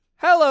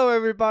Hello,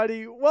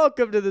 everybody.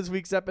 Welcome to this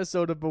week's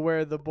episode of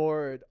Beware the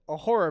Board, a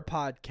horror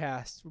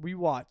podcast. We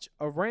watch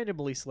a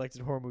randomly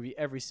selected horror movie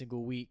every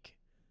single week.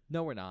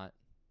 No, we're not.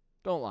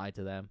 Don't lie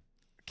to them.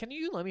 Can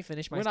you let me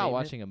finish my We're statement? not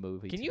watching a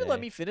movie. Can today. you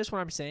let me finish what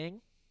I'm saying?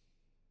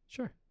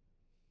 Sure.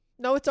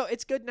 No,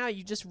 it's good now.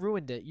 You just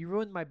ruined it. You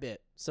ruined my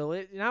bit.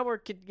 So now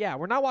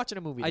we're not watching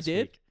a movie. I This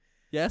did? week.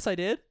 Yes, I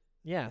did.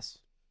 Yes.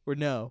 Or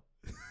no?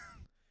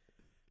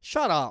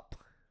 Shut up.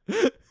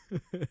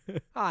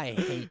 I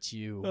hate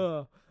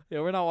you. Yeah,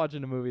 we're not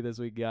watching a movie this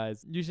week,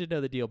 guys. You should know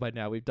the deal by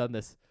now. We've done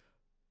this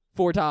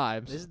 4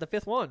 times. This is the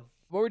fifth one.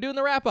 But we're doing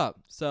the wrap up.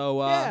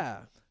 So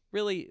Yeah.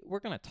 really, we're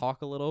gonna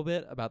talk a little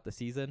bit about the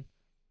season,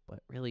 but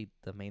really,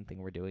 the main thing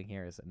we're doing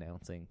here is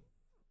announcing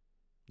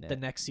The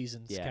next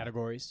season's Yeah.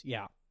 categories.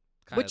 Yeah.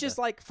 kind Which of is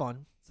like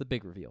fun. it's the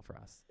big reveal for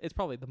us. It's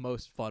probably the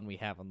most fun we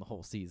have on the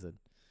whole season.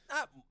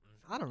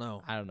 I don't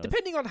know. I don't know.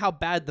 Depending on how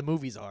bad the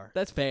movies are.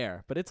 That's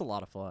fair, but it's a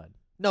lot of fun.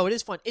 No, it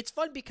is fun. It's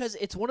fun because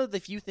it's one of the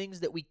few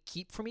things that we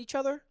keep from each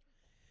other.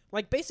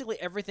 Like, basically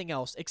everything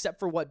else, except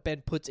for what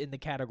Ben puts in the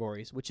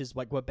categories, which is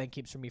like what Ben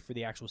keeps from me for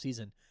the actual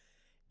season,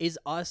 is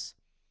us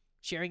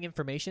sharing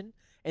information.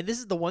 And this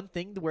is the one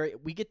thing where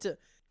we get to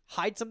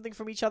hide something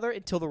from each other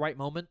until the right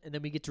moment, and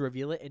then we get to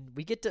reveal it, and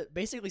we get to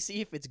basically see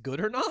if it's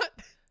good or not.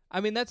 I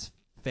mean, that's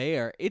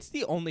fair. It's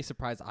the only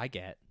surprise I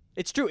get.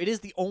 It's true. It is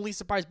the only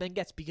surprise Ben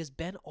gets because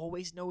Ben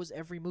always knows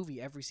every movie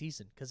every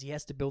season because he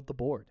has to build the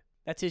board.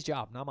 That's his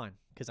job, not mine,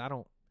 because I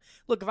don't.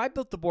 Look, if I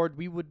built the board,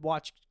 we would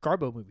watch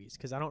Garbo movies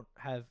because I don't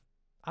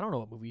know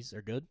what movies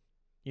are good.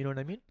 You know what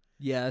I mean?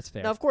 Yeah, that's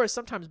fair. Now, of course,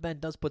 sometimes Ben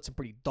does put some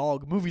pretty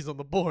dog movies on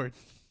the board,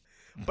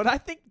 but I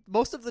think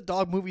most of the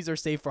dog movies are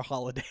saved for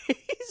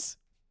holidays.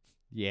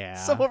 Yeah.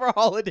 Some of our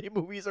holiday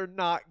movies are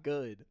not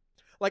good.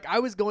 Like, I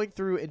was going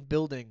through and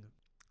building,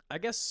 I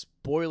guess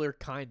spoiler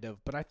kind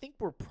of, but I think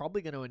we're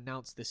probably going to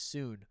announce this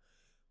soon.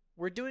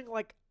 We're doing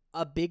like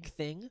a big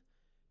thing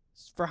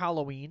for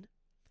Halloween,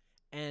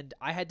 and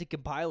I had to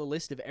compile a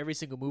list of every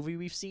single movie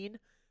we've seen.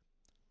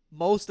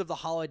 Most of the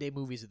holiday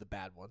movies are the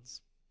bad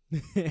ones.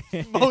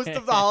 Most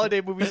of the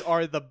holiday movies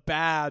are the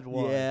bad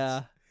ones.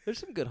 Yeah. There's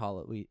some good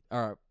holiday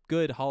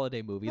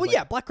movies. Well, like,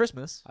 yeah, Black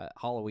Christmas,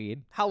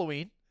 Halloween.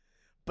 Halloween.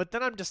 But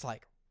then I'm just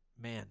like,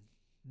 man,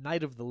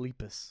 Night of the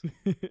Lepus.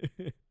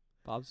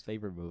 Bob's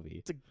favorite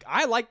movie.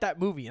 I like that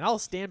movie, and I'll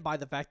stand by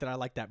the fact that I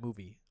like that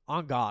movie.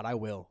 On God, I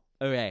will.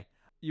 Okay.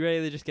 You ready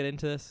to just get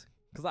into this?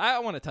 Because I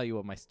want to tell you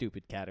what my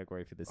stupid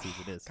category for this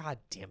season is. God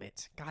damn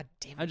it. God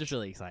damn it. I'm just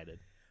really excited.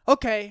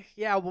 Okay,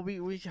 yeah, well, we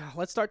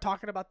let's start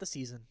talking about the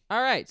season.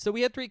 All right. So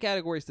we had 3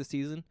 categories this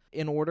season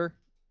in order.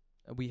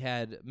 We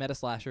had meta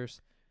slashers,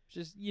 which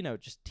is,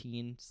 just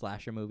teen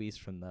slasher movies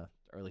from the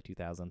early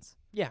 2000s.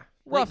 Yeah,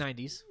 Rough. late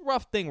 90s.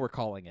 Rough thing we're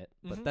calling it,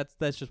 but Mhm.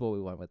 that's just what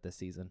we went with this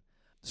season.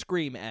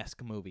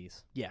 Scream-esque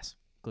movies, Yes.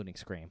 including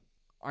Scream.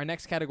 Our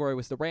next category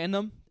was the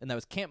random, and that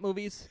was camp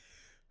movies.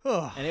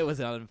 Ugh. And it was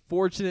an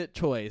unfortunate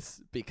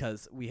choice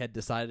because we had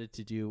decided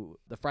to do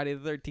the Friday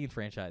the 13th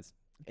franchise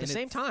At the in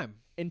same its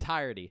time.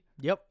 entirety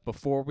Yep.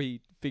 before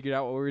we figured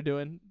out what we were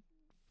doing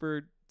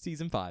for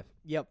season 5.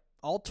 Yep.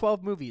 All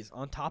 12 movies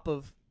on top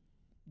of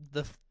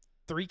the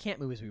 3 camp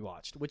movies we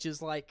watched, which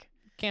is like,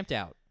 Camped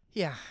out.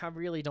 yeah, I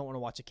really don't want to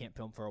watch a camp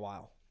film for a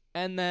while.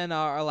 And then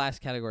our last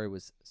category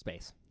was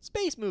space.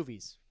 Space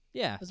movies.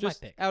 Yeah, That's my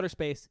just pick. outer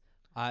space.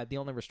 The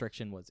only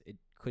restriction was it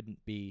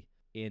couldn't be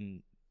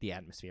in the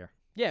atmosphere.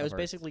 Yeah, it Of was Earth.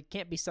 basically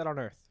can't be set on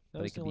Earth. That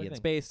But was it the could be only in thing.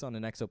 space, on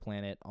an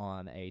exoplanet,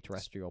 on a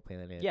terrestrial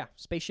planet. Yeah,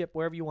 spaceship,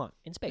 wherever you want.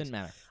 In space. Didn't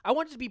matter. I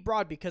wanted to be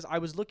broad because I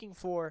was looking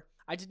for.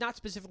 I did not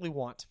specifically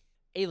want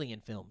alien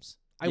films.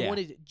 I Yeah.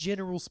 wanted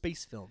general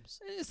space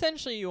films.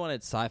 Essentially, you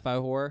wanted sci-fi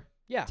horror.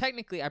 Yeah,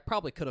 Technically, I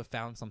probably could have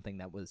found something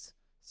that was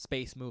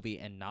space movie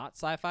and not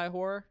sci-fi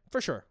horror, for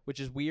sure. which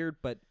is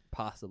weird, but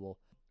possible.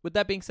 With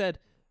that being said,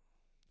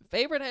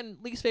 favorite and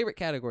least favorite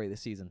category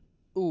this season.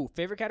 Ooh,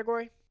 favorite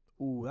category?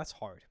 Ooh, that's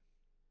hard.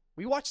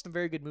 We watched some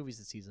very good movies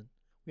this season.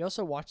 We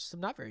also watched some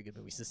not very good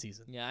movies this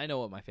season. Yeah, I know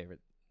what my favorite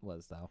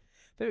was, though.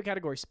 Favorite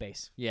category: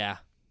 space. Yeah,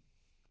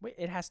 Wait,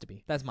 it has to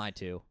be. that's mine,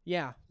 too.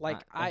 Yeah, like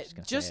I'm I just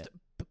gonna say just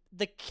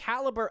the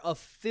caliber of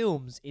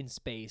films in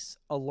space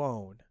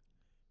alone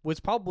was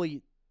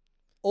probably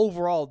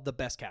overall the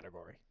best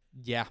category.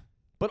 Yeah.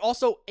 But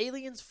also,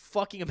 Aliens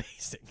fucking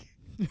amazing.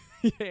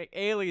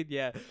 Alien,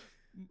 yeah.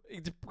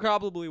 It's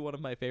probably one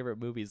of my favorite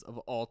movies of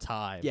all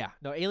time. Yeah,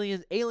 no,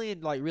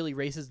 Alien like really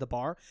raises the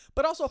bar,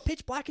 but also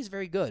Pitch Black is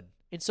very good,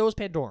 and so is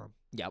Pandorum.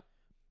 Yep.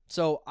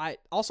 So I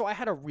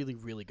had a really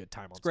really good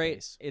time on It's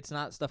great. space. It's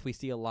not stuff we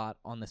see a lot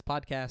on this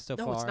podcast so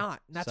No, far. it's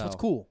not. And that's what's so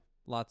cool.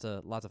 Lots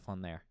of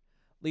fun there.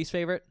 Least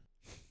favorite?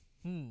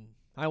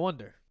 I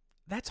wonder.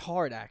 That's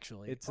hard,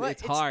 actually. It's Well,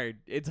 hard.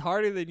 It's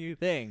harder than you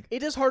think.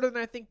 It is harder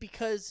than I think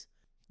because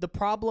the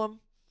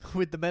problem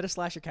with the meta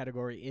slasher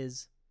category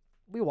is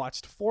we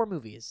watched 4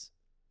 movies.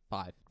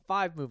 5.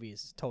 5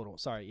 movies total.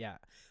 Sorry, yeah.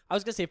 I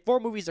was going to say 4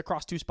 movies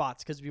across 2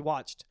 spots because we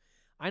watched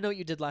I Know What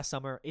You Did Last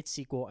Summer, its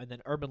sequel, and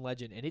then Urban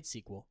Legend and its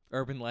sequel.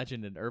 Urban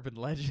Legend and Urban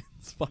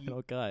Legends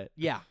Final Cut.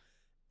 Yeah.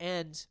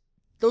 And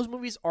those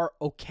movies are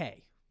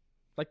okay.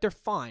 Like, they're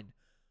fine.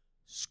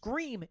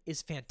 Scream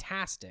is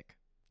fantastic.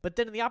 But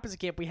then in the opposite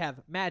camp, we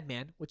have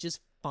Madman, which is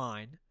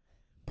fine.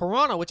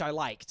 Piranha, which I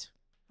liked.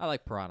 I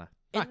like Piranha.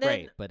 And Not then-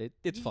 great, but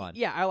it's fun.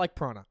 Yeah, I like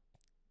Piranha.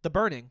 The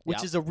Burning, which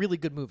Yep. is a really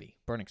good movie.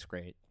 Burning's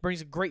great.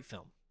 Burning's a great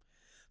film.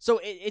 So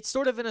it's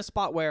sort of in a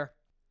spot where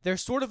they're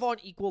sort of on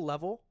equal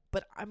level,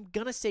 but I'm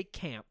going to say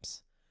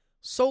camps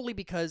solely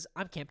because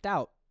I'm camped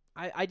out.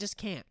 I just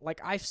can't. Like,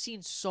 I've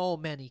seen so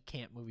many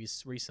camp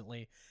movies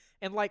recently,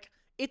 and, like,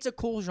 it's a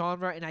cool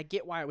genre, and I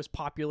get why it was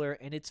popular,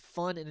 and it's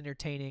fun and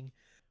entertaining,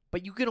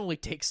 but you can only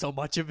take so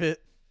much of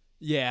it.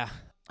 Yeah.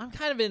 I'm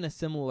kind of in a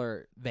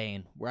similar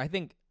vein where I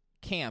think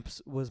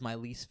camps was my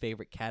least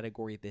favorite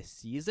category this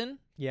season,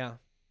 Yeah.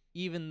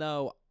 even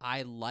though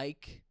I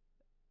like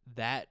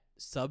that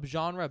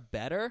subgenre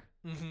better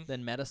Mm-hmm.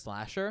 than meta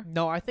slasher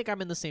No, I think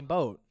I'm in the same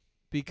boat.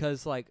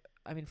 because, like,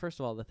 I mean, first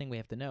of all, the thing we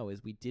have to know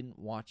is we didn't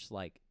watch,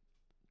 like,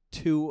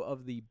 2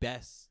 of the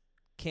best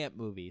camp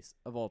movies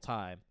of all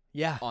time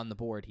Yeah. on the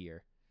board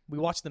here. We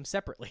watched them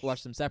separately.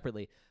 Watch them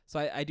separately. So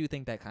I do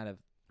think that kind of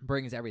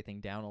brings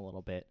everything down a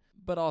little bit.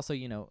 But also,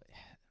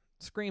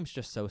 Scream's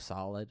just so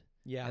solid.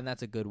 Yeah. And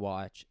that's a good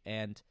watch.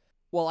 And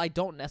while I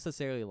don't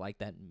necessarily like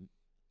that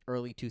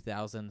early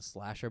 2000s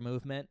slasher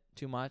movement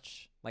too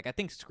much, like, I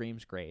think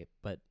Scream's great,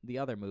 but the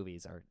other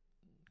movies are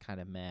kind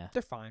of meh.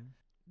 They're fine.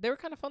 They were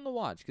kind of fun to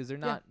watch because they're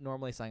Yeah. not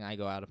normally something I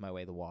go out of my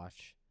way to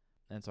watch.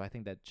 And so I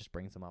think that just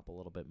brings them up a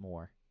little bit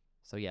more.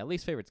 So yeah,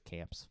 least favorite's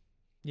camps.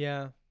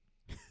 Yeah.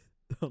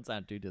 Don't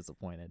sound too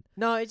disappointed.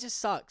 No, it just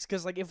sucks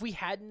because, like, if we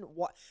hadn't,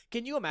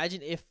 can you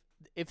imagine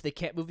if the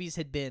camp movies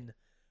had been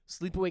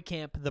Sleepaway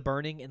Camp, The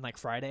Burning, and, like,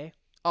 Friday?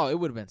 Oh, it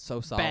would have been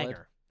so solid.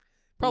 Banger.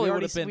 Probably We'd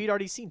would have been we'd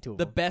already seen 2 of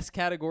the them. best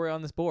category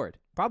on this board.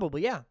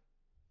 Probably, yeah,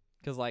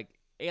 Because, like,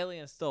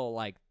 Alien's still,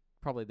 like,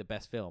 probably the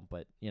best film,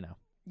 but,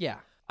 yeah.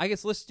 I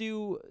guess let's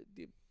do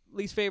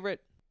least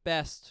favorite,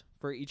 best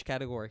for each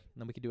category,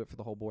 and then we can do it for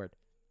the whole board.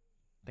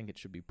 I think it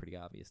should be pretty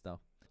obvious, though.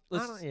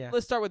 Yeah.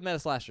 Let's start with meta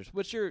slashers.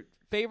 What's your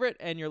favorite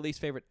and your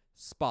least favorite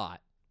spot?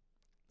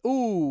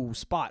 Ooh,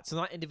 spot. So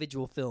not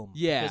individual film.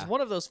 Yeah. Because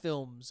one of those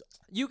films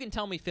You can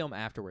tell me film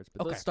afterwards,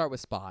 but Okay. let's start with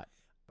spot.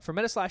 for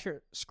Meta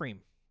Slasher,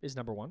 Scream is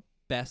number 1.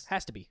 Best.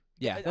 Has to be.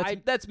 Yeah, I-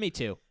 that's me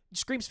too.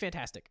 Scream's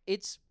fantastic.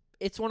 It's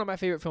one of my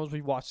favorite films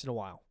we've watched in a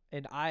while,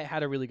 and I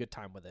had a really good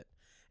time with it.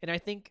 And I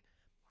think,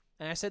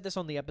 and I said this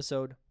on the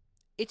episode,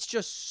 it's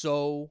just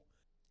so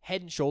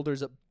head and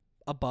shoulders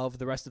above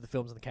the rest of the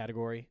films in the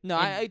category. No,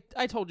 And-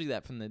 I told you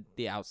that from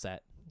the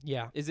outset.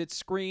 yeah. Is it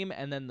Scream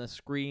and then the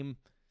Scream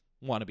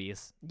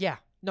wannabes? Yeah.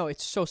 No,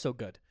 it's so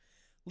good.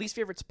 Least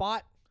favorite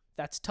spot?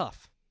 That's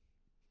tough.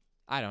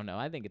 I don't know.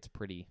 I think it's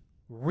pretty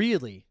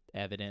Really.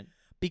 evident.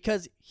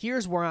 Because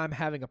here's where I'm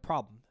having a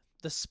problem.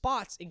 The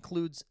spots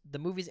includes the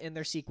movies and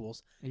their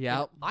sequels.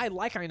 Yeah. And I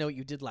Know What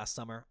You Did Last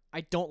Summer.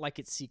 I don't like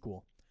its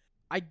sequel.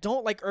 I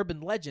don't like Urban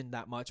Legend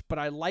that much, but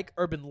I like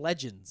Urban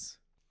Legends.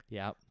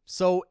 Yeah.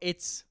 So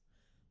it's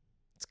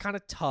kind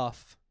of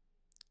tough.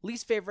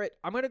 Least favorite,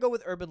 I'm going to go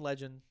with Urban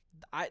Legend.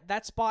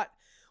 That spot,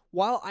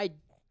 while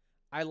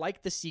I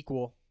like the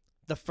sequel,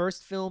 the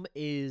first film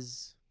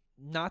is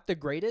not the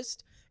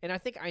greatest, and I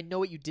think I Know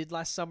What You Did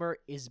Last Summer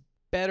is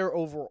better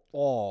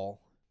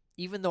overall,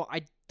 even though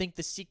I think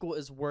the sequel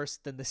is worse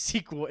than the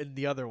sequel in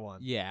the other one.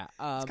 Yeah.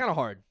 It's kind of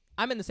hard.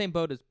 I'm in the same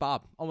boat as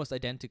Bob, almost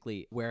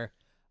identically, where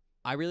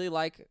I really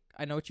like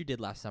I Know What You Did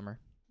Last Summer,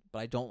 but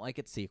I don't like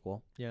its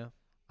sequel. Yeah.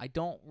 I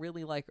don't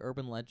really like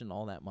Urban Legend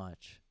all that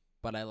much,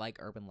 but I like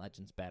Urban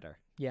Legends better.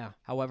 Yeah.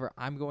 However,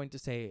 I'm going to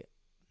say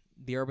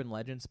the Urban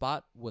Legend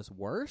spot was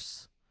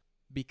worse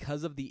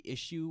because of the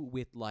issue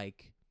with,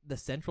 like, the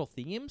central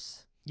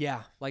themes.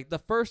 Yeah. Like, the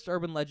first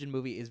Urban Legend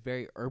movie is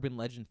very Urban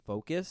Legend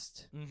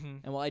focused. Mm-hmm.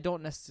 And while I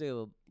don't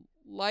necessarily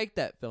like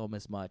that film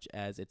as much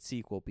as its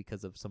sequel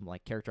because of some,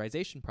 like,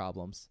 characterization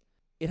problems,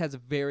 it has a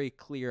very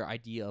clear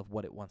idea of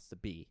what it wants to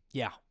be.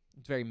 Yeah.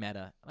 It's very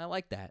meta, and I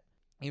like that,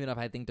 even if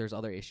I think there's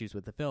other issues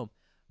with the film.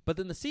 But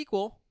then the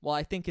sequel, while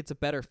I think it's a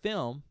better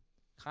film,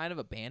 kind of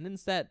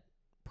abandons that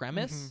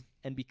premise, Mhm.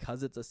 and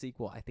because it's a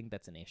sequel, I think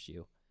that's an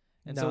issue.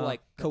 And so, No, like,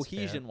 that's fair.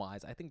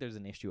 cohesion-wise, I think there's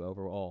an issue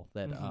overall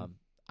that Mhm.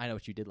 I Know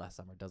What You Did Last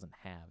Summer doesn't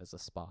have as a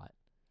spot.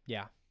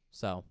 Yeah.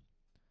 So,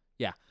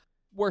 yeah.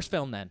 Worst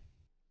film then.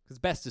 Because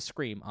best is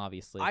Scream,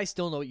 obviously. I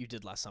still Know What You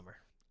Did Last Summer.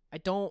 I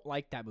don't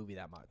like that movie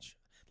that much.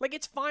 Like,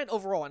 it's fine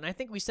overall, and I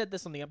think we said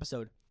this on the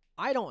episode.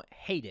 I don't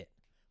hate it,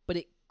 but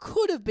it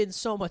could have been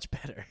so much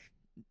better.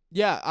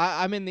 Yeah,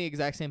 I'm in the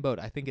exact same boat.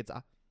 I think it's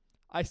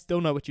I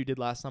still Know What You Did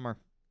Last Summer.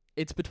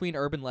 It's between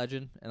Urban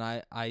Legend and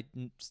I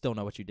still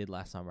Know What You Did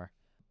Last Summer.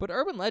 But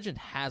Urban Legend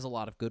has a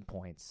lot of good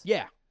points.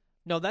 Yeah.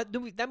 No, that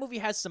movie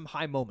has some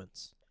high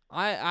moments.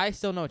 I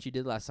still Know What You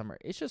Did Last Summer.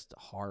 It's just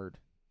hard.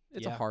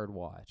 It's a Yeah. hard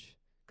watch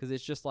because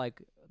it's just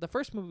like the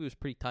first movie was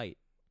pretty tight.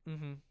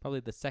 Mm-hmm.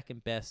 Probably the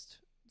second best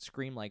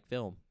Scream-like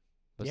film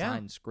Yeah.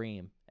 besides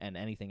Scream and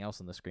anything else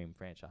in the Scream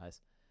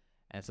franchise.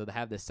 And so to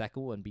have the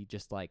second one be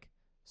just like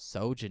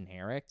so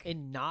generic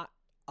And not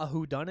a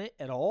whodunit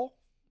at all,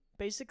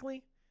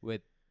 basically.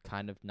 with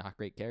kind of not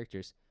great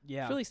characters.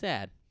 Yeah. It's really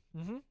sad.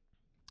 Mm-hmm.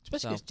 Especially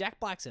So- because Jack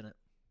Black's in it.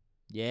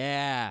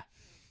 Yeah.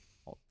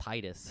 Oh,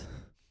 Titus.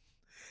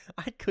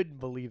 I couldn't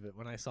believe it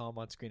when I saw him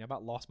on screen. I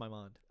about lost my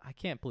mind. I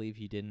can't believe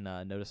you didn't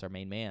notice our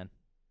main man.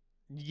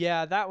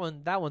 Yeah, that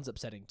one's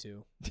upsetting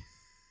too.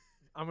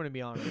 I'm gonna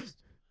be honest.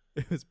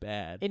 It was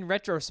bad. In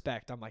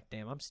retrospect, I'm like,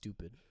 damn, I'm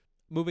stupid.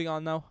 Moving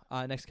on, though.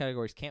 Next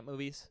category is camp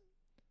movies.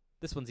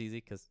 This one's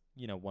easy because,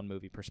 one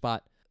movie per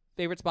spot.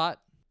 Favorite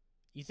spot?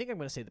 You think I'm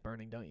gonna say The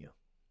Burning, don't you?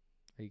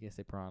 Are you going to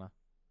say Piranha?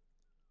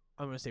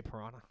 I'm gonna say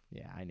Piranha.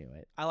 Yeah, I knew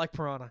it. I like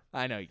Piranha.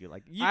 I know you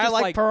like. I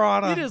like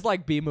Piranha. You just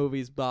like B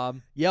movies,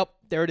 Bob. Yep,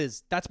 there it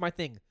is. That's my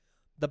thing.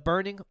 The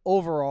Burning,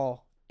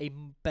 overall, a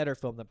better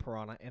film than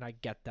Piranha, and I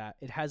get that.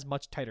 It has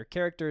much tighter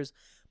characters,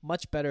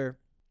 much better,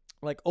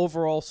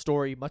 overall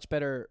story, much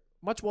better,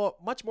 much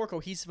more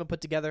cohesive and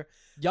put together.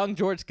 Young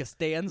George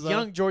Costanza.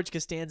 Young George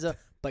Costanza,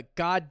 but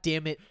god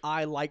damn it,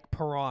 I like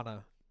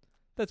Piranha.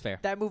 That's fair.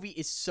 That movie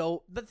is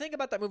so... The thing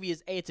about that movie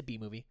is, A, it's a B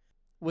movie,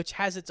 which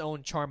has its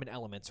own charm and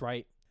elements,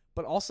 right?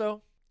 But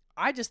also,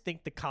 I just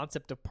think the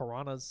concept of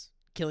piranhas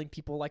killing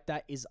people like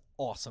that is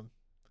awesome.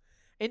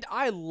 And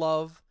I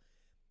love,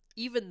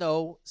 even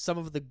though some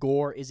of the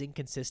gore is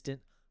inconsistent,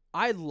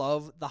 I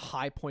love the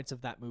high points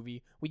of that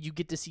movie when you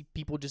get to see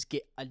people just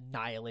get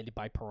annihilated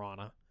by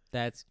piranha.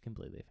 That's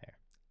completely fair.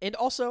 And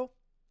also,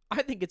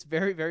 I think it's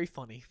very, very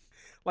funny.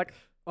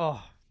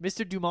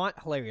 Mr. Dumont,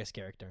 hilarious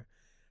character.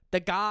 The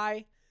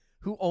guy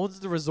who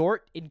owns the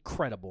resort,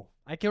 incredible.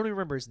 I can't even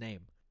remember his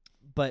name.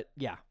 But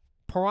yeah,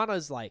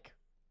 Piranha's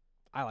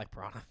I like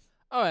Piranha.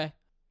 Okay.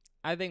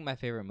 I think my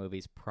favorite movie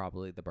is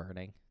probably The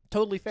Burning.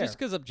 Totally fair. Just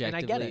because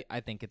objectively, get it. I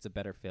think it's a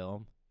better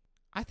film.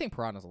 I think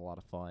Piranha's a lot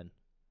of fun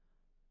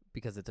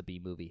because it's a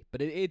B movie.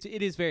 But it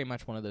is very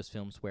much one of those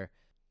films where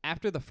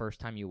after the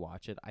first time you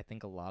watch it, I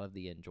think a lot of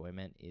the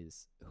enjoyment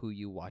is who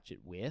you watch it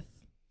with.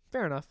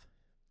 Fair enough.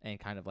 And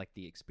kind of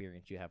the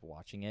experience you have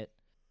watching it.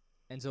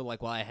 And so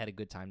while I had a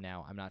good time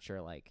now, I'm not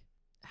sure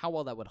how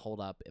well that would hold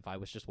up if I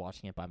was just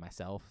watching it by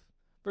myself.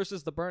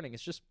 Versus The Burning,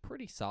 it's just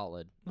pretty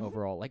solid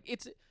overall.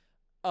 It's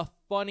a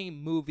funny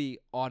movie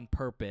on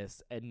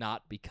purpose and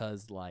not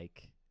because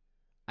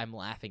I'm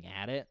laughing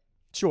at it.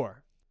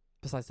 Sure.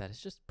 Besides that,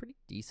 it's just pretty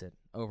decent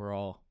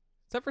overall.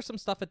 Except for some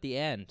stuff at the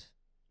end.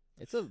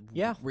 It's a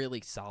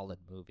really solid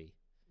movie.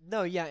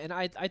 No, yeah, and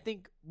I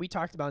think we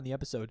talked about in the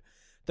episode,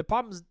 the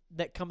problems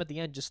that come at the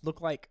end just look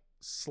like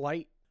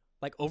slight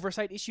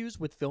oversight issues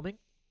with filming.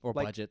 Or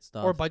budget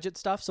stuff. Or budget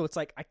stuff. So it's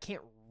I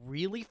can't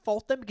really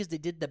fault them because they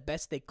did the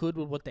best they could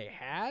with what they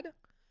had.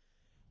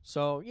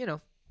 So,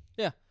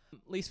 Yeah.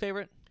 Least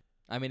favorite?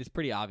 I mean, it's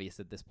pretty obvious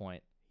at this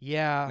point.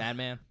 Yeah.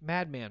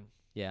 Madman?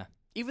 Yeah.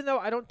 Even though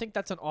I don't think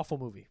that's an awful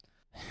movie.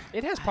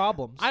 It has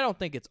problems. I don't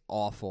think it's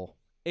awful.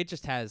 It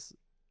just has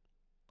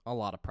a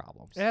lot of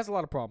problems. It has a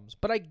lot of problems.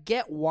 But I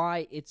get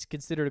why it's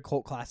considered a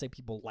cult classic.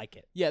 People like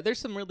it. Yeah, there's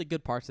some really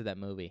good parts of that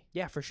movie.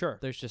 Yeah, for sure.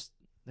 There's just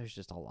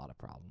a lot of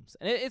problems.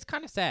 And it's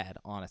kind of sad,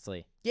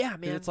 honestly. Yeah,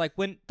 man. It's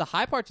when the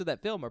high parts of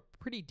that film are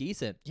pretty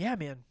decent. Yeah,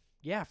 man.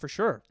 Yeah, for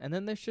sure. And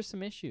then there's just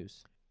some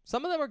issues.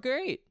 Some of them are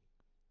great.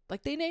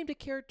 They named a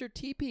character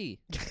TP.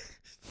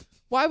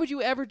 Why would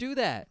you ever do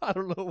that? I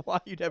don't know why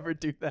you'd ever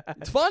do that.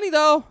 It's funny,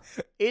 though.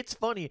 It's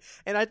funny.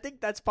 And I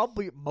think that's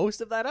probably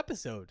most of that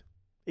episode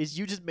is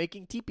you just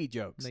making TP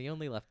jokes. They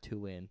only left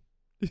 2 in.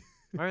 I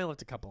only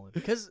left a couple in.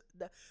 Because,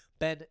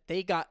 Ben,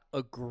 they got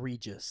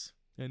egregious.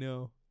 I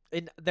know.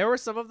 And there were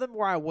some of them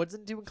where I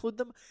wasn't to include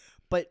them,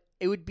 but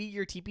it would be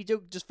your TP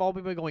joke just followed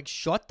me by going,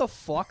 shut the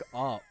fuck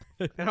up.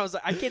 And I was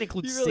like, I can't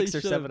include You really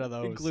 6 or 7 of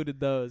those. Included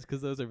those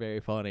because those are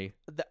very funny.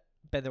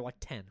 Ben, they're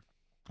 10.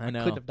 I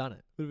know. Couldn't have done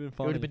it. Would have been It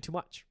funny. would have been too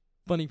much.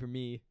 Funny for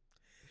me.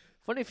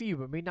 Funny for you,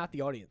 but maybe not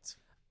the audience.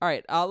 All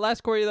right.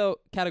 Last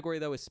category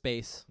though is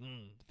space.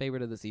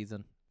 Favorite of the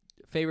season.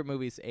 Favorite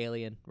movie's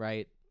Alien,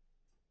 right?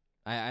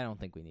 I don't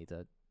think we need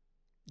to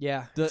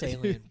Yeah, it's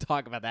Alien.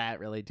 talk about that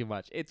really too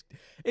much.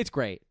 It's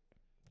great.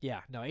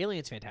 Yeah, no,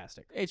 Alien's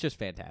fantastic. It's just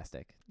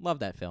fantastic. Love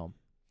that film.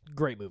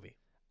 Great movie.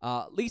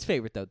 Least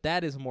favorite though.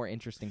 That is a more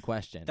interesting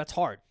question. That's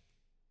hard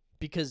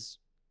because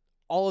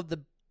all of the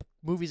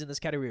movies in this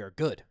category are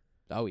good.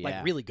 Oh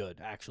yeah, really good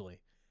actually,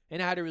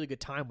 and I had a really good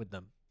time with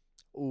them.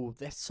 Ooh,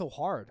 that's so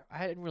hard. I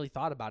hadn't really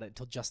thought about it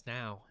until just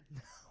now.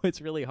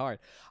 It's really hard.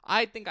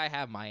 I think I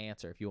have my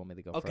answer. If you want me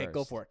to go first. Okay,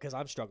 go for it because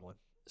I'm struggling.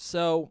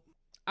 So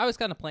I was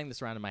kind of playing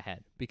this around in my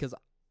head because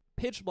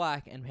Pitch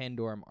Black and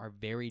Pandorum are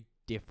very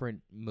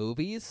different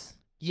movies.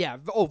 Yeah.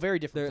 Very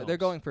different. They're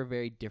going for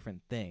very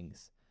different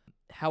things.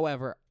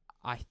 However,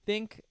 I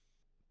think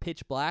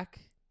Pitch Black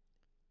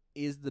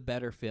is the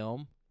better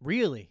film.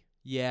 Really?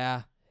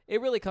 Yeah. It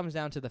really comes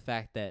down to the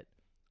fact that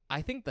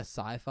I think the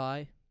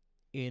sci-fi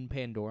in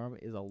Pandorum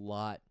is a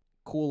lot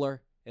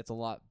cooler. It's a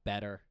lot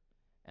better.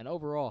 And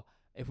overall,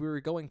 if we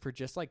were going for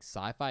just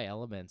sci-fi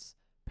elements,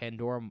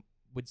 Pandorum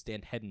would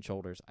stand head and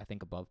shoulders, I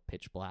think, above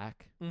Pitch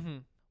Black. Mm-hmm.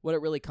 What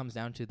it really comes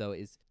down to, though,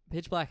 is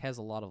Pitch Black has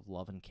a lot of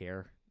love and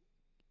care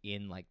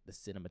in the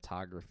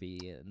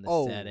cinematography and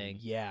the setting,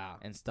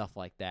 and stuff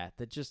like that.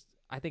 That just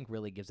I think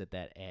really gives it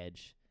that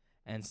edge.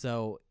 And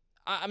so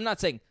I'm not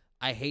saying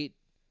I hate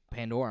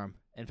Pandorum.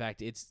 In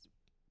fact, it's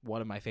one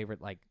of my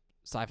favorite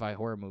sci-fi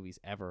horror movies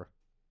ever,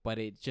 but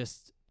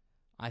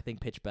I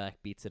think Pitch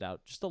Black beats it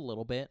out just a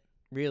little bit.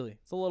 Really?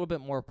 It's a little bit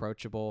more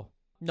approachable.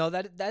 No,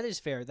 that is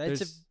fair.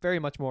 That's a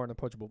much more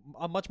approachable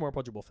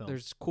film.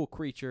 There's cool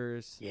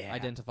creatures, Yeah.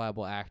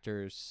 identifiable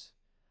actors,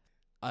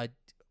 a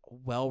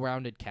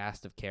well-rounded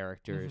cast of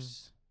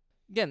characters.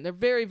 Again, they're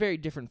very, very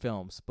different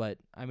films, but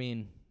I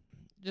mean,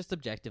 just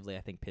objectively,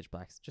 I think Pitch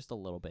Black's just a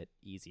little bit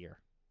easier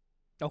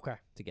Okay.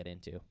 to get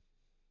into.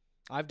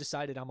 I've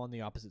decided I'm on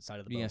the opposite side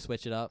of the You boat. gonna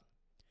switch it up?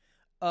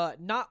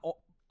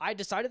 I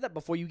decided that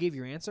before you gave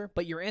your answer,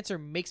 but your answer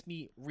makes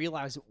me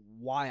realize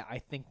why I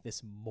think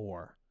this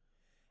more.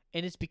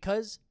 And it's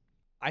because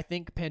I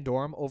think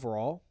Pandorum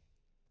overall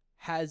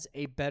has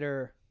a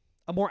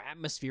more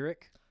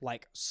atmospheric,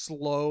 like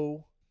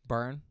slow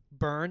Burn.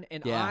 burn,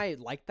 and Yeah. I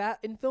like that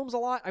in films a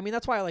lot. I mean,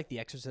 that's why I like The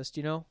Exorcist,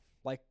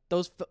 Like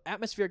those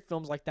atmospheric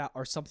films like that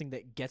are something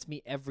that gets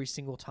me every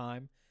single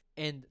time,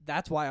 and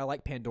that's why I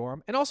like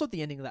Pandorum. And also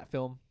the ending of that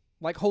film,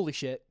 like holy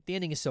shit, the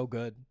ending is so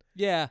good.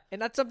 Yeah.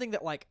 And that's something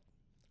that like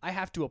I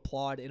have to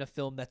applaud in a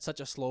film that's such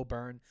a slow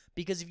burn,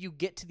 because if you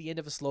get to the end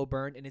of a slow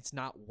burn and it's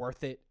not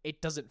worth it, it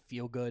doesn't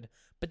feel good.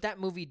 But that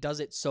movie does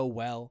it so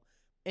well.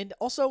 And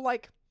also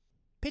like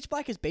Pitch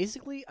Black is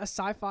basically a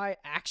sci-fi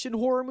action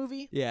horror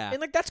movie. Yeah. And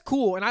like that's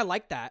cool and I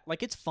like that.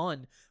 Like it's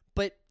fun.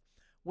 But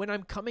when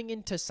I'm coming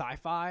into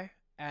sci-fi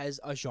as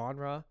a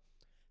genre,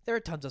 there are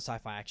tons of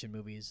sci-fi action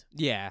movies.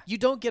 Yeah. You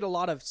don't get a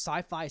lot of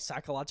sci-fi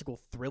psychological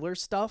thriller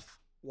stuff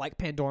like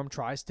Pandorum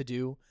tries to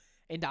do,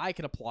 and I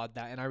can applaud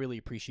that and I really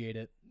appreciate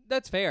it.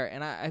 That's fair,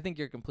 and I think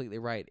you're completely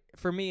right.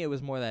 For me, it was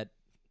more that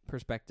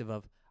perspective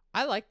of,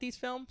 I like these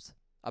films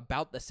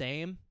about the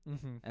same,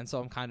 and so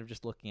I'm kind of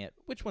just looking at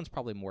which one's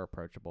probably more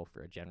approachable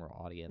for a general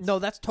audience. No,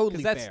 that's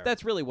totally that's fair.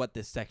 that's really what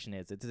this section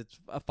is. It's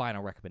a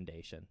final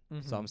recommendation.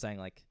 So Mhm. I'm saying,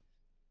 like,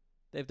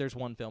 if there's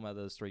one film out of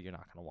those three you're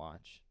not going to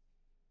watch,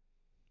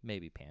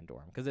 maybe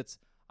Pandorum, because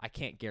I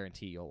can't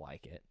guarantee you'll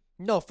like it.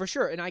 No, for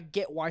sure, and I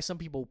get why some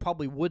people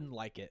probably wouldn't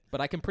like it.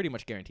 But I can pretty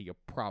much guarantee you'll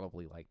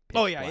probably like Pitch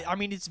Oh yeah, Black. I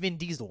mean it's Vin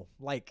Diesel.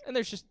 Like, And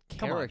there's just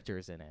Come on.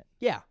 characters in it,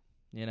 yeah.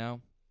 you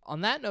know?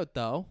 On that note,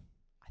 though,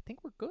 I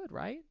think we're good,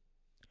 right?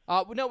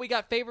 No, we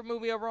got favorite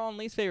movie overall and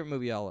least favorite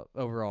movie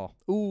overall.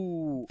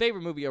 Ooh,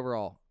 Favorite movie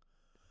overall,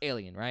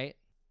 Alien, right?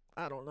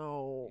 I don't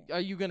know. Are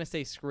you going to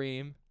say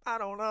Scream? I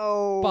don't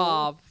know.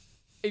 Bob,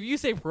 if you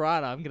say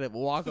Piranha, I'm going to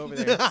walk over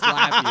there and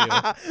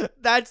slap you.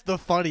 That's the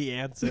funny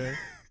answer.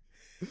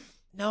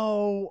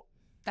 No,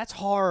 that's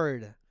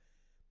hard.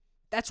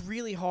 That's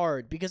really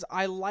hard because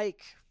I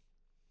like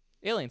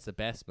Alien's the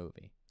best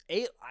movie.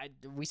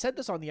 we said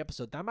this on the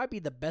episode. That might be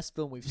the best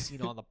film we've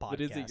seen on the podcast.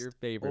 But is it your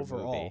favorite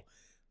overall? movie?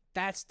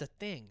 That's the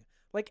thing.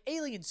 Like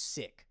Alien's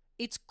sick.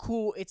 It's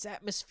cool. It's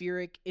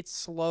atmospheric. It's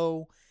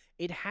slow.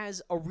 It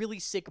has a really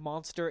sick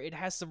monster. It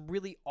has some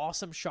really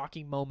awesome,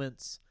 shocking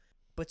moments.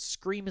 But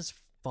Scream is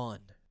fun.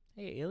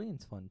 Hey,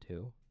 Alien's fun,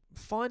 too.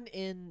 Fun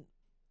in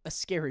a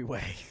scary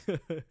way.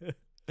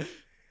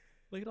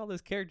 Look at all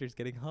those characters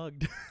getting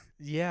hugged.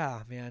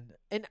 Yeah, man.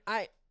 And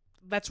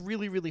that's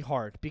really, really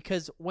hard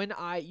because when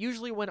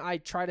I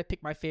try to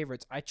pick my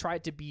favorites, I try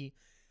to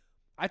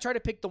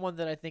pick the one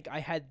that I think I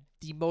had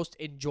the most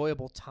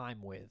enjoyable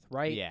time with,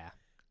 right? Yeah,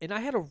 And I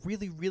had a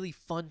really, really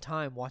fun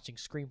time watching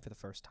Scream for the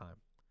first time.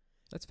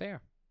 that's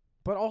fair.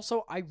 But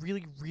also, I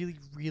really, really,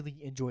 really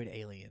enjoyed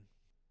Alien.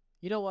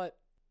 You know what?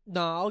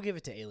 No, I'll give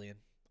it to Alien.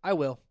 I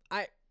will.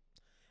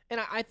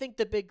 I think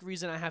the big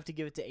reason I have to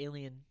give it to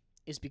Alien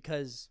is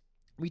because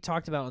we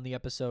talked about on the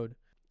episode.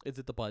 Is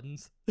it the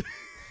buttons?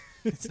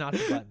 It's not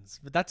the buttons,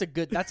 but that's a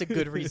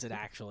good reason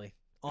actually.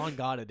 On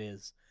God, it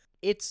is.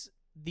 It's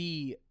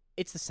the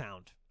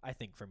sound, I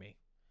think, for me.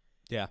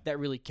 Yeah. That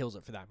really kills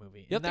it for that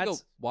movie. You have And to go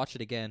watch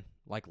it again,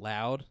 like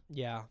loud,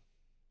 Yeah.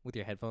 with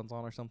your headphones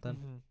on or something.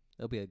 Mhm.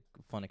 It'll be a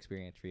fun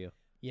experience for you.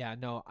 Yeah,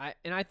 no. I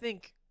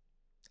think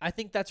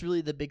that's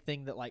really the big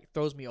thing that like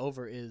throws me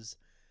over is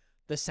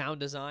the sound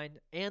design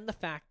and the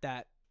fact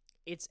that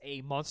it's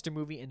a monster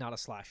movie and not a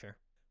slasher.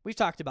 We've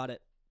talked about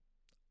it.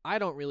 I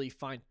don't really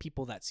find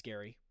people that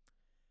scary,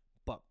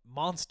 but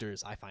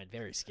monsters I find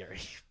very scary.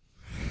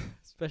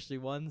 Especially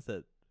ones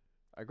that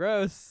are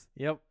gross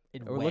Yep.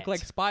 And or look wet. like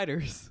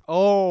spiders.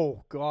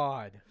 Oh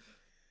God.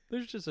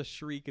 There's just a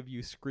shriek of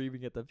you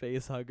screaming at the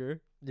face hugger,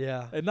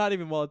 Yeah. and not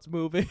even while it's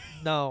moving.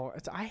 No,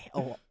 I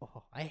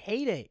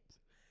hate it.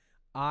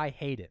 I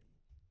hate it.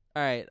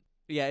 All right,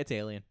 yeah, it's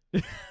Alien.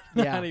 Yeah.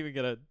 Not even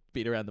gonna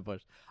beat around the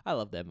bush. I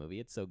love that movie.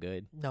 It's so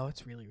good. No,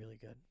 it's really, really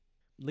good.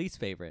 Least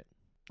favorite.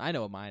 I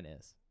know what mine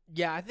is.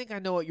 Yeah, I think I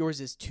know what yours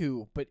is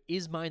too, but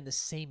is mine the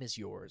same as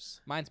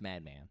yours? Mine's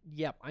Madman.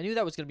 Yep, I knew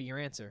that was going to be your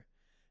answer.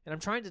 And I'm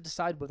trying to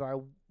decide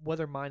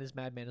whether mine is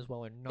Madman as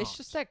well or not. It's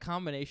just that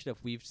combination of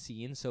we've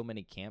seen so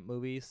many camp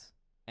movies,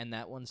 and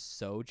that one's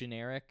so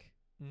generic,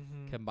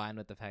 combined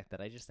with the fact that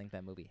I just think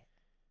that movie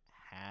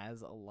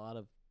has a lot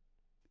of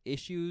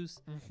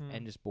issues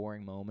and just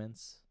boring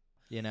moments,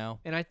 you know?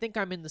 And I think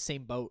I'm in the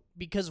same boat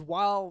because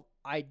while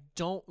I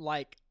don't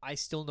like I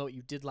Still Know What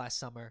You Did Last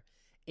Summer,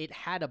 it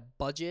had a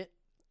budget.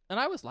 And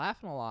I was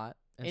laughing a lot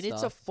and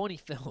it's a funny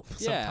film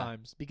Yeah.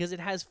 sometimes because it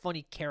has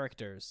funny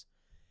characters.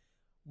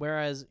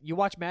 Whereas you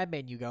watch Mad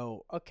Men, you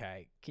go,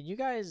 okay, can you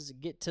guys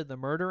get to the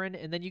murdering?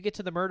 And then you get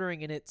to the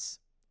murdering and it's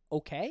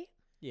okay,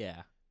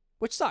 yeah.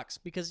 which sucks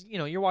because,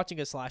 you're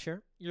watching a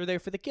slasher. You're there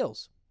for the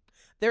kills.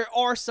 There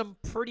are some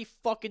pretty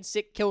fucking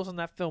sick kills in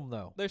that film,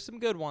 though. There's some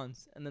good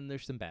ones, and then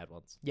there's some bad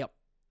ones. Yep.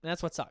 And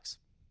that's what sucks.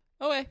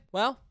 Okay,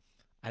 well,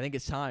 I think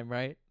it's time,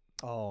 right?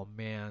 Oh,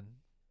 man.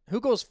 Who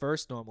goes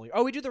first normally?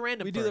 Oh, we do the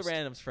random We first. do the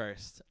randoms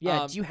first.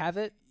 Yeah, do you have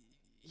it?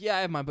 Yeah,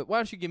 I have mine, but why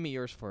don't you give me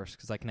yours first,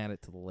 because I can add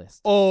it to the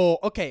list. Oh,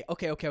 okay.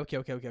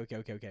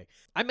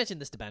 I mentioned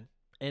this to Ben,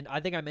 and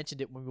I think I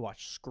mentioned it when we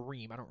watched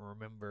Scream. I don't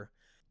remember.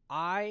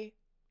 I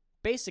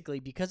basically,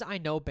 because I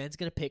know Ben's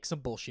going to pick some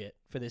bullshit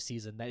for this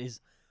season that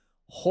is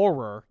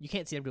horror. You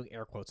can't see I'm doing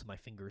air quotes with my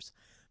fingers.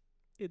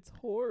 It's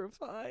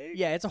horrifying.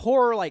 Yeah, it's a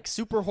horror, like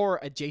super horror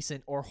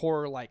adjacent or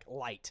horror like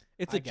light.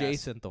 It's I guess.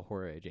 adjacent, the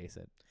horror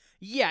adjacent.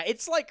 Yeah,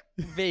 it's like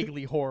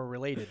vaguely horror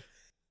related.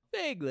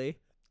 Vaguely.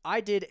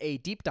 I did a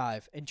deep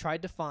dive and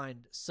tried to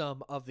find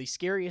some of the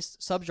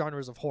scariest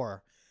subgenres of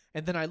horror.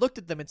 And then I looked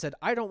at them and said,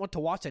 I don't want to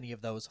watch any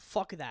of those.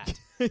 Fuck that.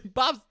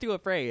 Bob's too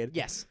afraid.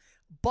 Yes.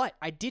 But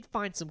I did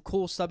find some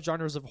cool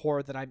subgenres of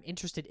horror that I'm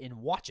interested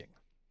in watching.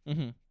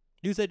 Mm-hmm.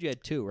 You said you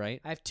had 2,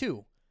 right? I have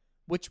 2,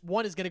 which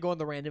one is going to go on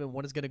the random and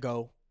one is going to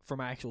go for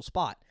my actual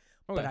spot.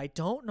 Okay. But I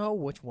don't know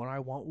which one I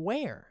want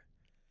where.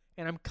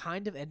 And I'm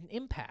kind of at an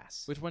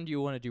impasse. Which one do you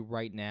want to do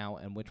right now,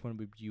 and which one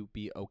would you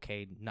be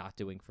okay not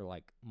doing for,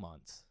 like,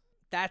 months?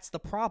 That's the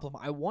problem.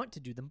 I want to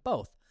do them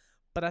both.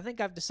 But I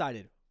think I've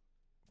decided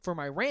for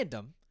my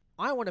random,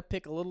 I want to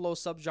pick a little old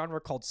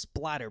subgenre called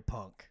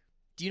splatterpunk.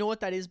 Do you know what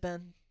that is,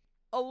 Ben?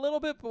 A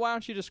little bit, but why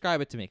don't you describe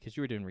it to me? Because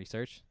you were doing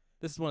research.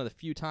 This is one of the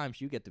few times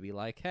you get to be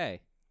like,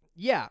 hey.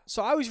 Yeah,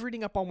 so I was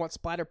reading up on what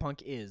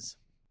splatterpunk is.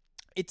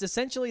 It's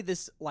essentially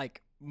this,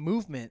 like,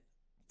 movement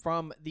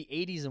from the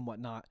 80s and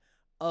whatnot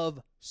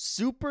of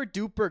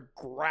super-duper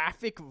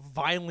graphic,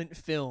 violent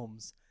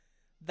films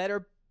that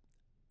are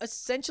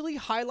essentially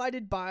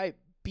highlighted by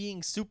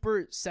being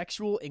super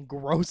sexual and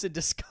gross and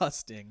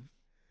disgusting.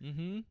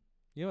 Mm-hmm.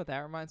 You know what that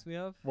reminds me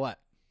of? What?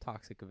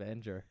 Toxic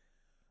Avenger.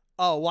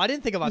 Oh, well, I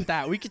didn't think about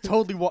that. We could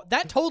totally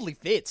that totally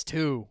fits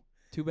too.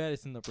 Too bad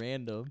it's in the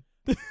random.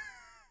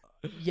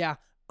 Yeah.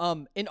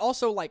 And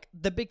also, like,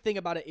 the big thing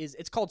about it is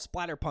it's called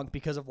splatterpunk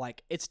because of,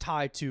 like, it's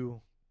tied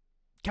to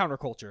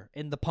counterculture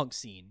in the punk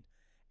scene.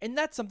 And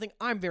that's something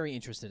I'm very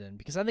interested in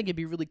because I think it'd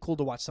be really cool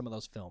to watch some of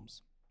those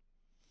films.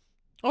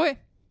 Okay.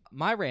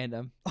 My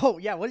random. Oh,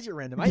 yeah, what is your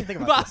random? I didn't think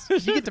about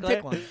this. You get to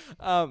pick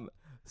one.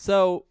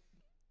 So,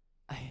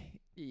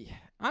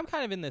 I'm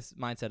kind of in this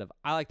mindset of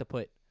I like to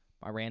put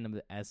my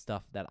random as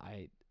stuff that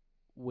I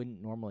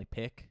wouldn't normally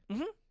pick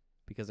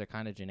because they're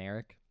kind of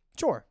generic.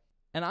 Sure.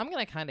 And I'm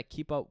going to kind of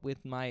keep up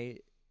with my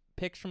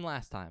picks from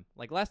last time.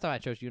 Like, last time I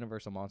chose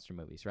Universal Monster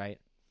movies, right?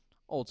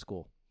 Old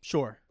school.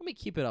 Sure. Let me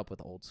keep it up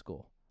with old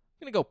school.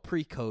 I'm going to go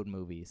pre-code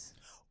movies.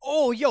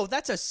 Oh, yo,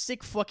 that's a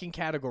sick fucking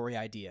category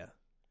idea.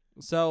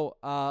 So,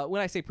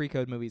 when I say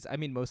pre-code movies, I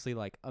mean mostly,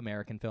 like,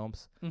 American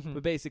films. Mm-hmm.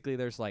 But basically,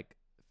 there's, like,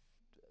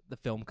 the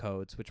film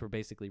codes, which were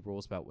basically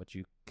rules about what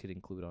you could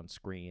include on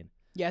screen.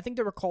 Yeah, I think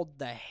they were called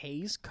the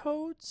Hays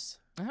Codes.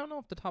 I don't know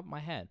off the top of my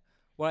head.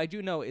 What I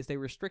do know is they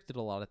restricted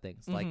a lot of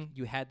things. Like,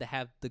 you had to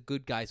have the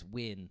good guys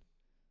win.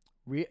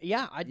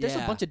 There's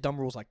a bunch of dumb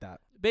rules like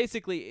that.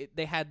 Basically,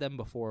 they had them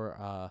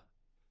before,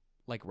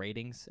 like,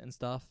 ratings and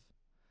stuff.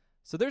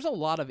 So there's a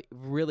lot of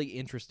really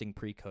interesting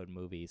pre-code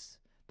movies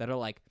that are,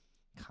 like,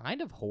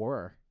 kind of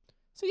horror.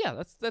 So, yeah,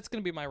 that's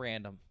going to be my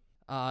random.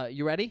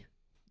 You ready?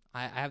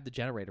 I have the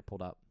generator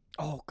pulled up.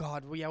 Oh,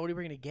 God. Well, yeah, what are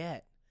we going to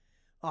get?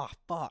 Oh,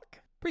 fuck.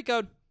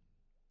 Pre-code.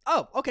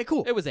 Oh, okay,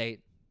 cool. It was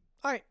 8.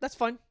 All right, that's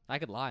fun. I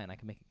could lie and I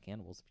can make it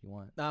cannibals if you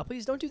want.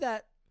 Please don't do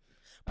that.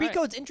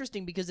 Pre-code's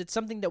interesting because it's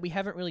something that we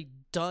haven't really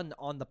done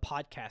on the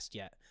podcast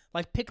yet.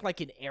 Like, pick, like,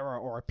 an era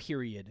or a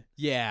period.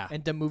 Yeah.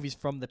 And the movies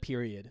from the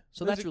period.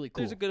 So that's really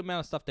cool. There's a good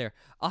amount of stuff there.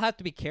 I'll have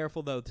to be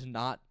careful, though, to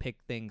not pick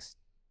things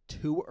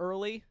too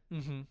early.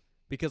 Mm-hmm.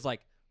 Because,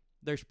 like,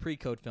 there's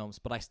pre-code films,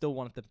 but I still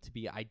want them to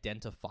be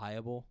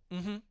identifiable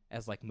Mm-hmm.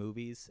 as, like,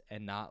 movies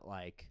and not,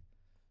 like,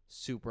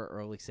 super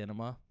early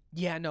cinema.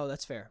 Yeah, no,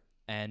 that's fair.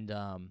 And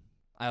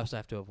I also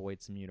have to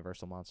avoid some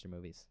Universal Monster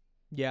movies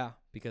Yeah.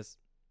 because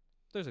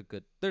there's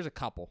a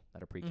couple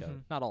that are pre-code.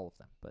 Mhm. Not all of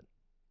them, but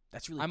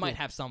That's really I cool. might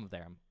have some of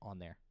them on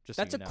there. Just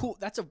That's so you know.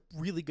 That's a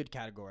really good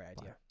category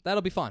idea.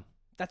 That'll be fun.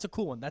 That's a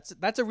cool one.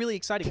 That's a really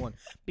exciting one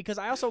because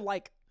I also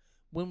like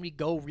when we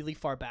go really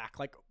far back.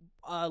 Like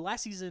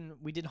last season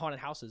we did haunted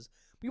houses.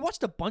 We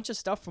watched a bunch of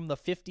stuff from the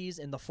 50s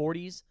and the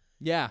 40s.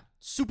 Yeah.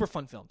 Super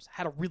fun films.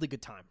 Had a really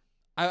good time.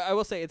 I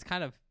will say it's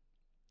kind of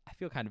I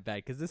feel kind of bad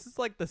because this is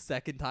like the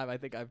second time I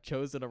think I've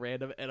chosen a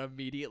random and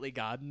immediately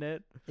gotten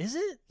it. Is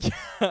it?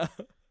 Yeah.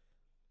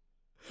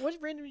 What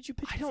random did you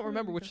pitch? I don't before?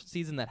 remember which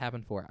season that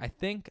happened for. I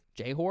think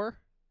J-Horror.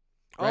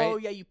 Oh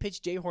right? yeah, you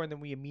pitched J-Horror and then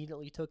we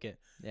immediately took it.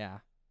 Yeah.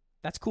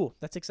 That's cool.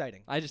 That's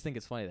exciting. I just think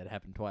it's funny that it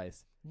happened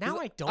twice. Now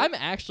 'Cause I don't. I'm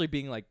actually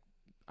being like,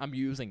 I'm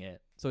using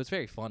it. So it's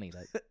very funny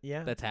that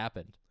yeah. that's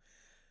happened.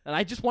 And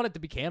I just want it to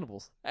be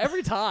cannibals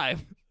every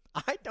time.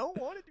 I don't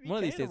want it to be One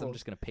of these days, I'm cannibals.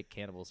 just gonna pick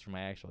cannibals for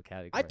my actual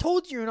category. I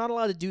told you you're not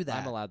allowed to do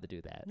that. I'm allowed to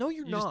do that. No,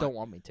 you're You not. just don't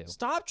want me to.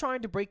 Stop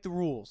trying to break the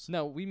rules.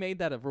 No, we made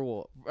that a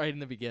rule right in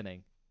the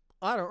beginning.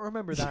 I don't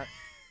remember that.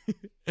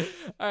 All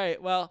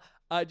right. Well,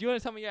 do you want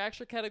to tell me your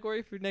actual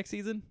category for next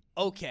season?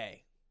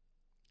 Okay.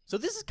 So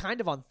this is kind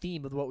of on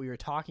theme with what we were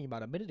talking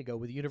about a minute ago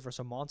with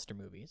Universal Monster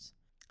movies.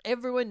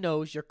 Everyone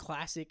knows your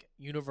classic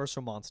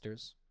Universal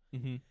monsters,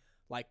 Mm-hmm.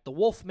 like the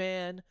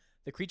Wolfman,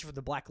 the Creature from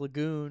the Black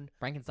Lagoon,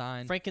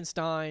 Frankenstein,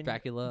 Frankenstein,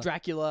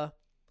 Dracula.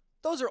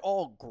 Those are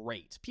all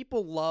great.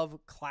 People love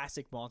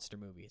classic monster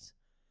movies.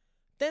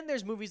 Then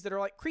there's movies that are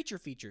like creature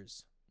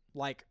features,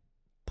 like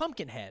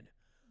Pumpkinhead,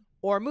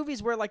 or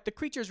movies where like the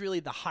creature is really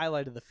the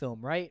highlight of the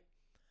film, right?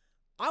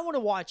 I want to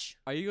watch.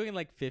 Are you going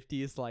like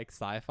 50s like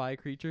sci-fi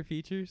creature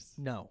features?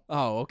 No,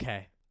 Oh,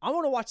 okay. I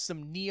want to watch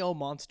some Neo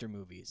monster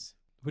movies.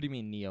 What do you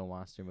mean neo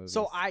monster movies?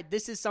 So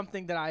this is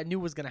something that I knew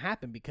was going to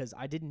happen because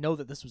I didn't know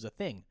that this was a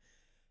thing.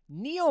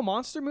 Neo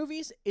monster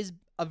movies is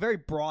a very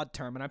broad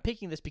term, and I'm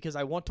picking this because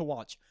I want to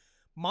watch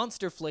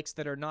monster flicks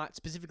that are not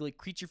specifically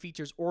creature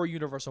features or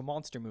Universal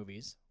monster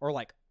movies or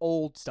like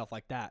old stuff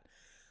like that.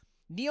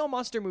 Neo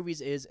monster movies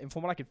is, and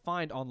from what I could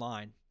find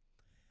online,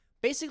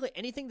 basically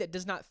anything that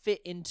does not fit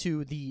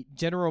into the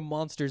general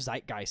monster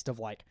zeitgeist of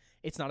like,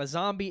 it's not a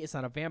zombie, it's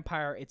not a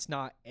vampire, it's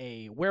not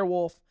a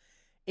werewolf.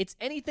 It's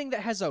anything that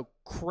has a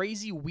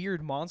crazy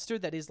weird monster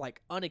that is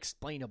like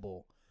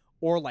unexplainable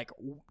or like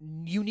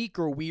unique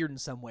or weird in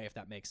some way, if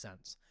that makes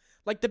sense.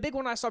 Like the big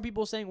one I saw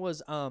people saying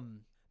was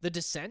The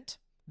Descent.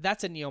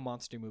 That's a Neo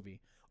monster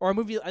movie. Or a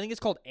movie, I think it's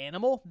called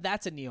Animal.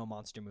 That's a Neo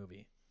monster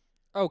movie.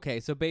 Okay,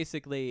 so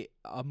basically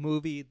a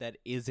movie that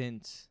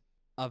isn't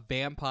a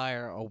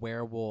vampire, a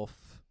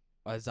werewolf,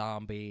 a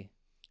zombie.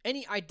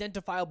 Any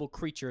identifiable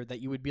creature that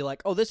you would be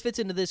like, oh, this fits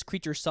into this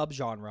creature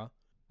subgenre,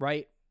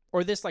 right?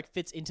 Or this like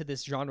fits into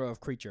this genre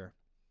of creature.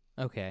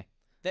 Okay.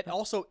 That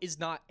also is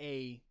not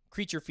a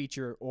creature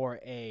feature or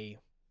a...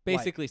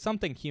 Basically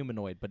something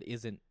humanoid but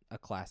isn't a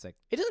classic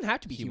It doesn't have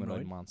to be humanoid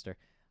humanoid. monster.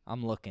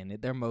 I'm looking.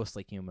 They're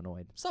mostly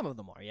humanoid. Some of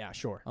them are, yeah,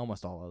 sure.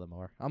 Almost all of them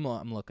are. I'm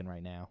looking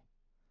right now.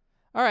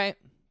 All right.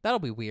 That'll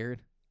be weird.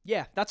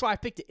 Yeah, that's why I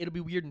picked it. It'll be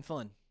weird and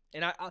fun.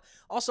 And I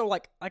also,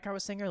 like I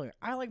was saying earlier,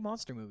 I like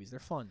monster movies. They're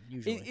fun,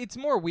 usually. It's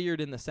more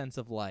weird in the sense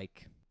of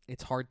like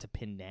it's hard to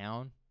pin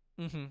down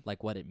Mm-hmm.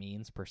 like what it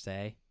means per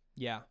se.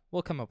 Yeah.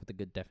 We'll come up with a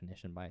good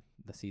definition by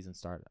the season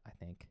start, I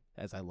think,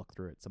 as I look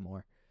through it some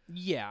more.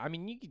 Yeah, I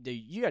mean,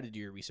 you got to do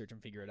your research and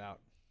figure it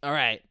out. All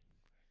right.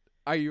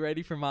 Are you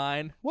ready for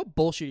mine? What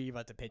bullshit are you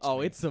about to pitch Oh,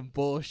 me? it's some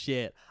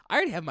bullshit. I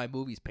already have my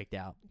movies picked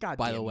out. God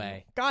by damn the you.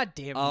 way. God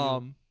damn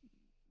you.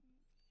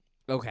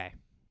 Okay.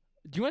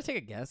 Do you want to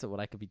take a guess at what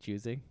I could be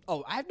choosing?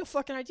 Oh, I have no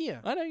fucking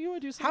idea. I know you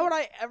want to do something. How would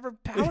I ever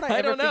I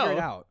figure don't know. it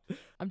out?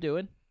 I'm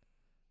doing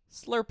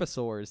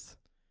Slurposaurs.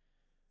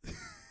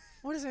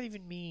 What does that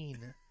even mean?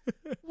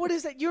 What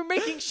is that? You're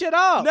making shit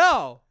up.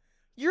 No.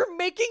 You're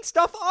making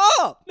stuff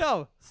up.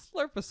 No.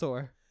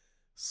 Slurposaur.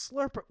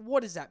 Slurper.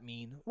 What does that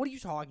mean? What are you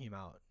talking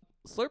about?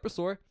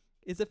 Slurposaur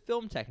is a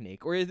film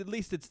technique, or at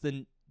least it's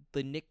the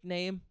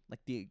nickname, like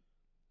the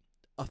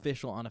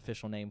official,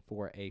 unofficial name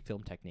for a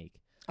film technique.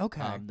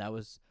 Okay. That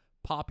was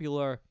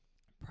popular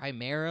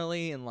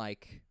primarily in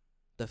like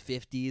the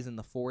 50s and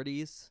the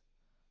 40s.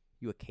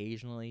 You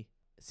occasionally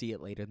see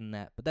it later than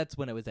that, but that's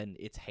when it was in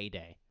its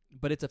heyday.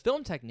 But it's a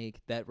film technique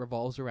that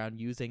revolves around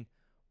using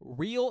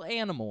real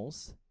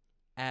animals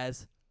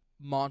as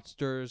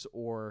monsters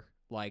or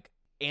like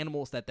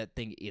animals that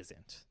thing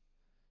isn't.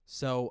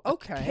 So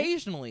Okay.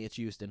 occasionally it's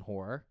used in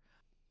horror.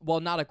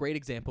 Well, not a great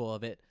example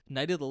of it.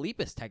 Night of the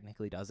Lepus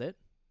technically does it.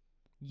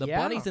 The Yeah.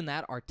 bunnies in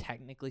that are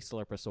technically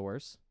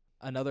Slurposaurs.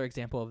 Another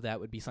example of that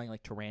would be something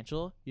like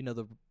Tarantula. You know,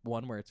 the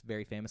one where it's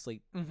very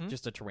famously Mm-hmm.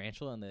 just a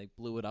tarantula and they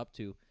blew it up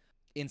to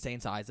insane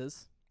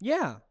sizes.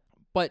 Yeah.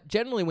 But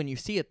generally when you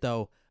see it,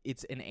 though,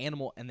 it's an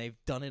animal and they've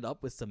done it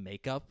up with some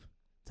makeup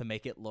to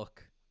make it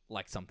look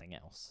like something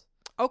else.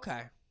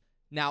 Okay.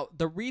 Now,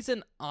 the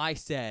reason I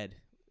said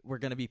we're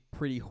going to be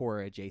pretty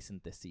horror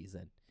adjacent this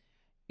season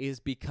is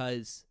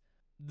because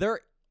there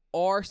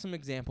are some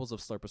examples of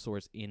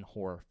Slurposaurs in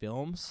horror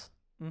films,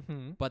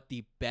 Mm-hmm. but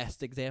the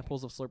best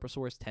examples of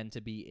Slurposaurs tend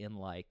to be in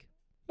like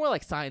more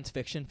like science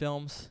fiction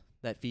films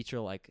that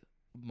feature like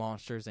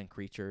monsters and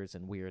creatures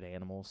and weird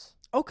animals,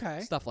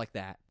 Okay. stuff like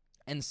that.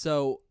 And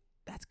so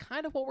that's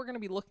kind of what we're going to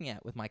be looking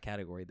at with my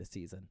category this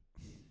season.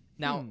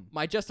 Now,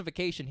 my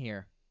justification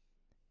here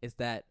is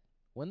that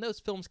when those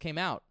films came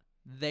out,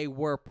 they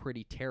were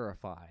pretty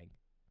terrifying.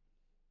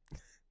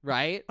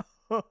 Right?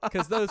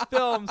 Because those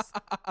films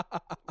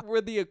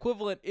were the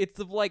equivalent. It's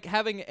of like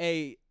having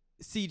a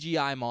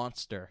CGI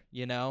monster,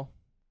 you know,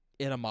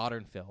 in a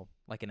modern film,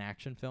 like an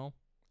action film.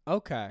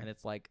 Okay. And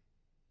it's like,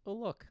 oh,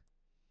 look,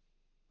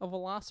 a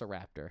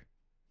velociraptor,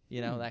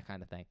 you know, that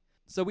kind of thing.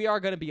 So we are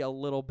going to be a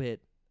little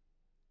bit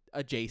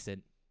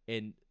adjacent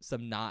in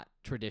some not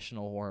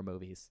traditional horror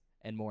movies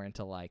and more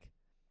into like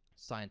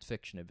science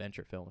fiction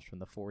adventure films from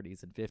the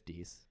 40s and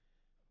 50s.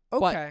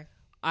 Okay.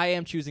 I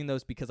am choosing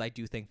those because I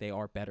do think they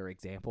are better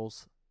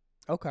examples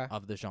Okay.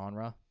 of the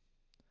genre.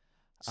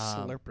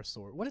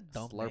 Slurposaur. What a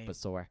dumb name.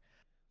 Slurposaur.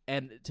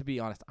 And to be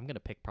honest, I'm going to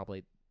pick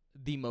probably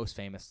the most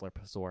famous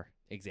Slurposaur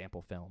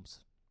example films.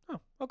 Oh,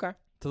 okay.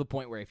 To the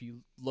point where if you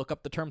look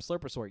up the term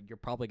Slurposaur, you're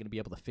probably going to be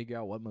able to figure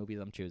out what movies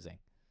I'm choosing.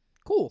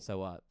 Cool.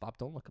 So, Bob,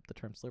 don't look up the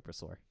term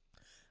Slurposaur.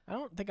 I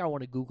don't think I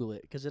want to Google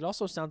it because it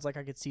also sounds like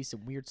I could see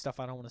some weird stuff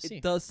I don't want to see.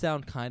 It does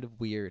sound kind of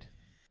weird.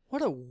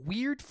 What a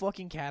weird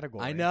fucking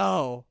category. I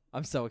know.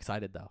 I'm so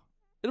excited, though.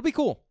 It'll be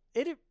cool.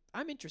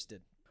 I'm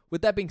interested.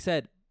 With that being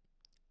said,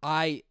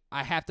 I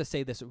have to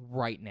say this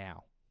right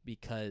now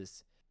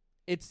because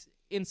it's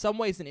in some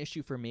ways an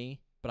issue for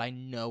me, but I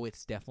know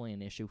it's definitely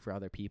an issue for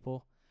other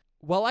people.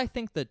 While I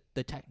think that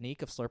the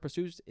technique of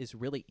Slurposaurs is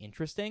really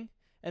interesting,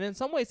 and in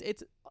some ways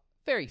it's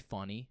very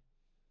funny,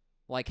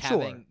 like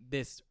having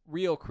this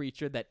real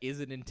creature that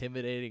isn't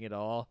intimidating at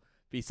all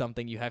be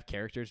something you have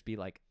characters be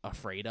like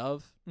afraid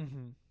of.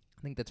 Mm-hmm.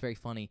 I think that's very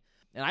funny.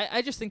 And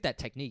I just think that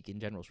technique in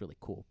general is really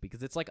cool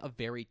because it's like a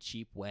very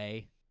cheap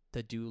way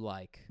to do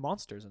like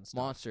Monsters and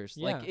stuff. monsters.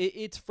 Yeah. Like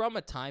it's from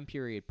a time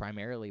period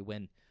primarily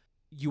when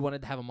you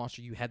wanted to have a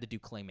monster, you had to do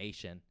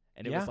claymation.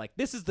 And it was like,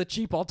 this is the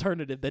cheap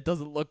alternative that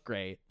doesn't look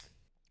great,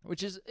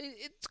 which is,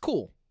 it's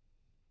cool.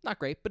 Not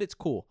great, but it's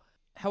cool.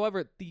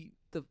 However, the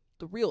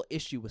real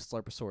issue with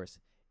Slurposaurus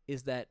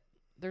is that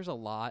there's a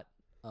lot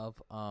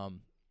of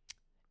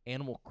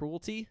animal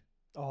cruelty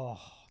Oh,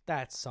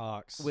 that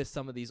sucks. with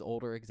some of these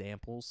older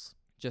examples,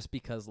 just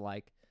because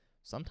like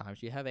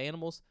sometimes you have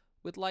animals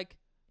with like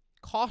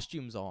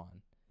costumes on,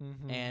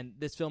 Mm-hmm. and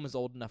this film is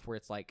old enough where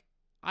it's like,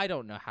 I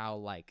don't know how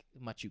like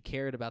much you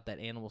cared about that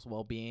animal's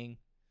well-being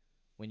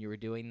when you were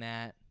doing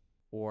that,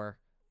 or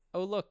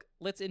oh look,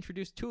 let's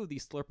introduce two of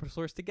these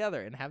Slurposaurs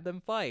together and have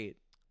them fight.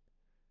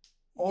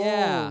 Oh,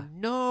 Yeah.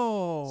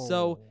 no.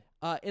 So,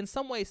 in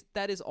some ways,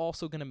 that is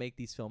also going to make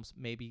these films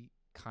maybe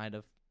kind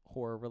of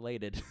horror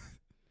related,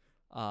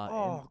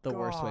 in the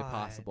worst way God.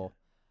 possible.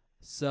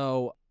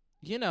 So,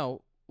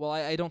 well,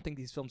 I don't think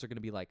these films are going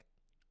to be like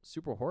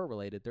super horror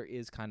related. There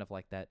is kind of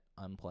like that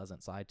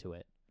unpleasant side to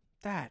it.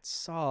 That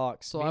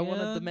sucks. So I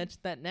wanted to mention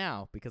that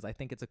now because I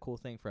think it's a cool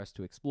thing for us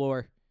to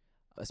explore,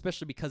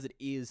 especially because it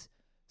is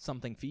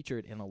something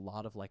featured in a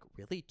lot of like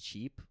really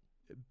cheap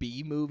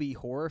B-movie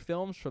horror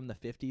films from the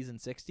 50s and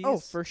 60s. Oh,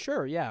 for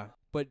sure, yeah.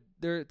 But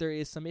there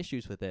is some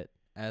issues with it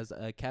as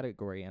a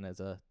category and as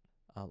a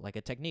like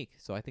a technique.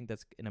 So I think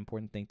that's an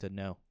important thing to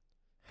know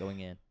going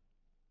in.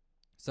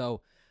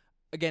 So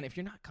again, if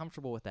you're not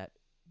comfortable with that,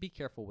 be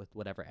careful with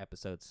whatever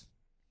episodes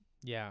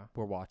Yeah.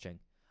 we're watching.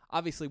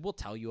 Obviously, we'll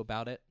tell you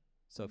about it.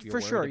 So if you're For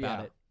worried sure, about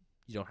yeah. it,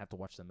 you don't have to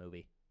watch the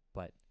movie.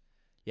 But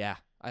yeah,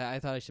 I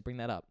thought I should bring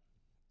that up.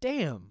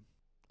 Damn.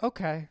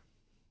 Okay.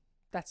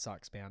 That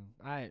sucks, man.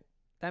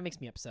 That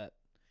makes me upset.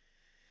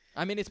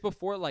 I mean, it's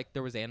before like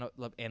there was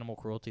animal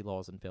cruelty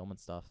laws in film and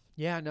stuff,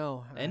 Yeah,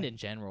 no. and in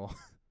general.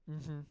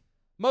 Mm-hmm.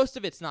 Most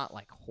of it's not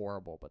like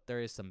horrible, but there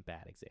is some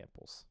bad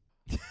examples.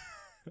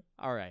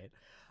 All right.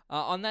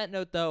 On that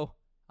note, though,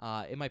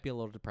 it might be a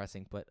little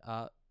depressing, but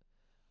I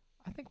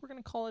think we're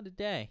gonna call it a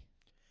day.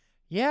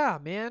 Yeah,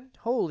 man.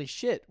 Holy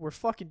shit. We're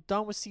fucking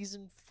done with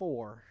season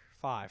 4.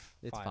 5.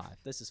 It's 5.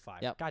 This is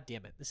 5. Yep. God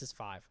damn it. This is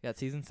 5. Got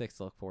season 6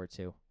 to look forward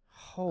to.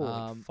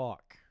 Holy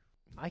fuck.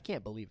 I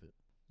can't believe it.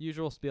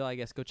 Usual spiel, I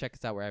guess. Go check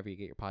us out wherever you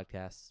get your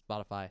podcasts: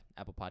 Spotify,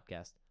 Apple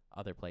Podcasts,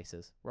 other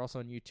places. We're also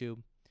on YouTube.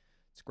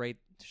 It's great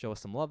to show us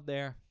some love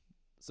there.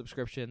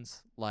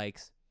 Subscriptions,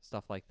 likes,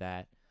 stuff like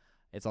that.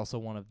 It's also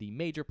one of the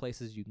major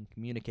places you can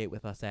communicate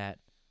with us at.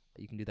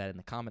 You can do that in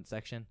the comment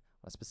section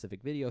on a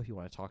specific video if you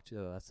want to talk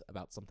to us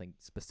about something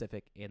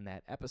specific in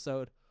that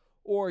episode.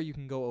 Or you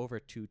can go over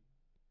to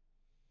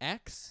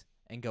X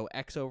and go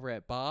X over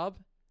at Bob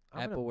I'm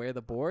at gonna- Beware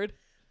the Board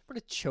I'm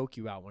going to choke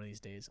you out one of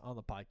these days on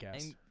the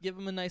podcast. and give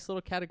him a nice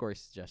little category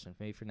suggestion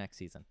maybe for next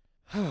season.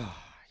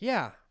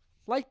 Yeah.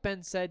 Like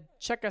Ben said,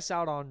 check us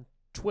out on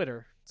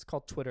Twitter. It's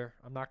called Twitter.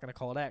 I'm not going to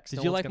call it X. Did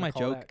No you one's like gonna my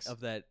call it joke X. of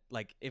that?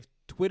 Like, if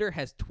Twitter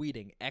has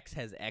tweeting, X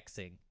has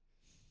Xing.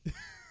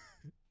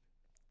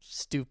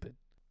 Stupid.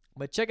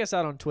 But check us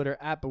out on Twitter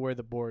at Beware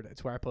the Board.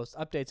 It's where I post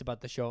updates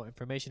about the show,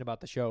 information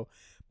about the show.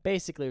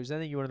 Basically, if there's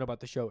anything you want to know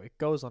about the show, it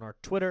goes on our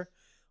Twitter.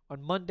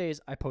 On Mondays,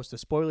 I post a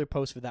spoiler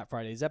post for that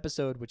Friday's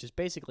episode, which is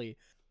basically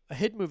a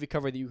hidden movie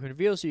cover that you can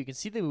reveal so you can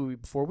see the movie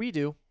before we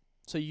do,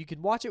 so you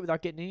can watch it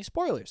without getting any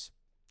spoilers.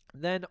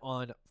 Then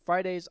on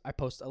Fridays, I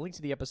post a link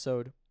to the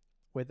episode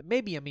with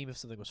maybe a meme if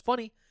something was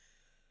funny.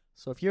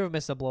 So if you ever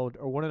missed an upload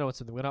or want to know when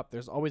something went up,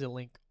 there's always a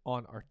link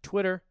on our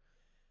Twitter.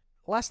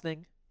 Last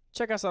thing,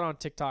 check us out on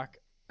TikTok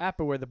at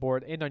Beware the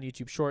Board and on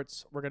YouTube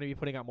Shorts. We're going to be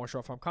putting out more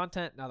short form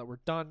content now that we're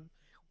done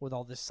with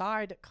all the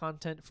side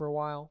content for a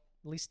while,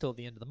 at least till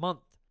the end of the month.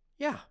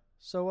 Yeah,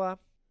 so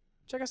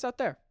check us out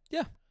there.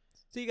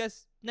 See you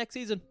guys next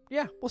season.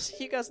 Yeah, we'll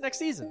see you guys next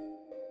season.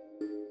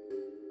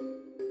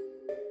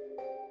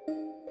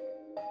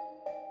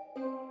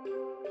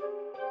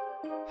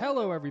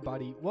 Hello,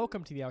 everybody.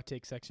 Welcome to the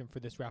outtake section for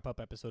this wrap-up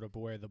episode of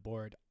Beware the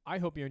Board. I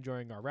hope you're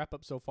enjoying our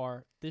wrap-up so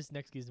far. This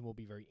next season will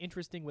be very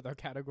interesting with our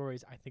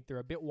categories. I think they're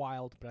a bit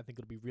wild, but I think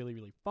it'll be really,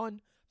 really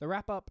fun. The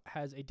wrap-up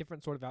has a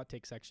different sort of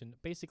outtake section.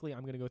 Basically,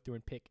 I'm going to go through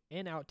and pick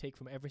an outtake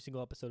from every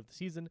single episode of the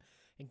season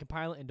and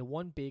compile it into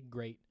one big,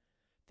 great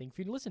thing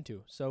for you to listen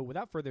to. So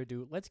without further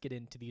ado, let's get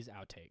into these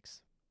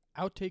outtakes.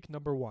 Outtake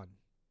number 1,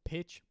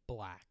 Pitch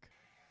Black.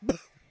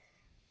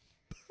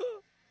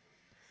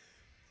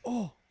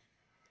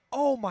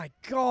 Oh my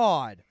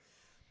god.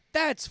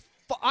 That's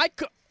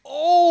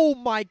oh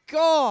my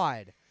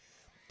god.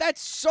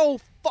 That's so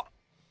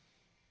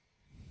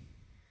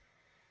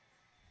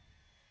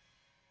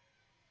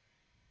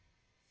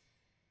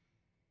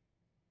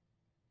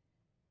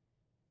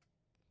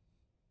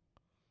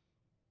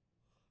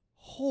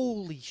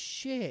Holy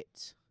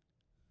shit.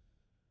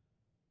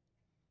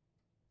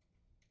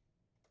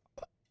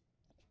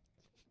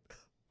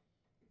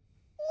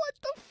 What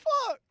the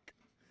fuck?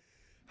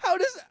 How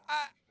does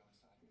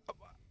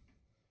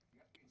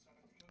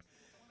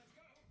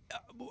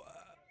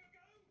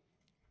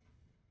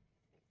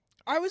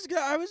I was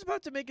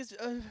about to make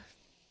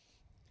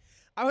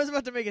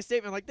a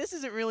statement like this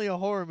isn't really a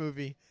horror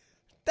movie.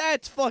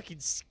 That's fucking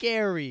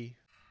scary.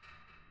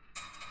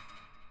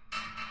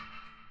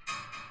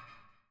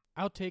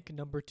 Outtake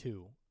number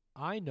 2,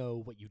 I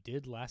Know What You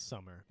Did Last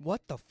Summer.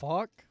 What the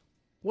fuck?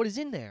 What is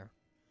in there?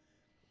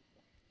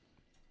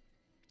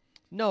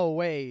 No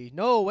way,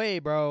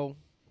 bro.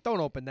 Don't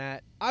open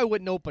that. I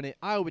wouldn't open it.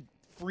 I would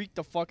freak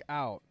the fuck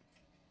out.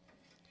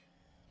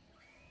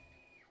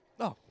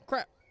 Oh,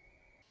 crap.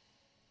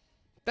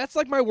 That's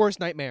like my worst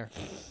nightmare.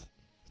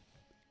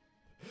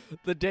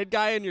 The dead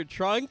guy in your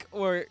trunk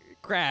or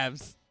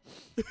crabs?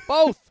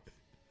 Both.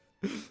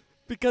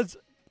 Because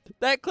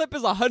that clip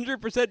is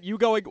 100% you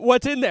going,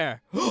 what's in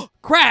there?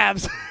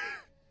 Crabs!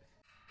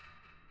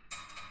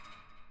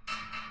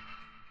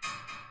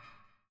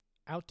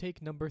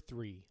 Outtake number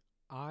 3,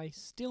 I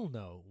Still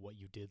Know What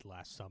You Did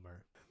Last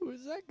Summer. Who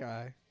is that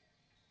guy?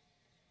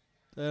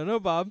 I don't know,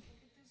 Bob.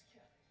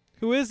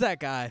 Who is that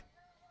guy?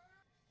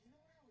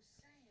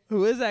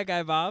 Who is that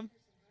guy, Bob?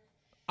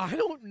 I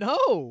don't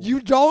know.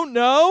 You don't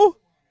know?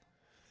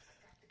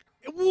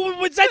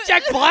 Was that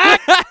Jack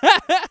Black?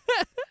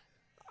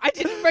 I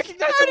didn't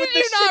recognize How him with did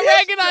you the not shittiest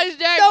recognize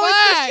Jack no, Black?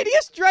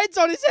 it's the shittiest dreads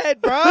on his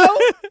head, bro.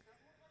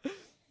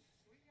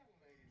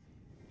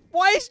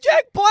 Why is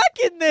Jack Black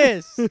in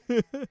this?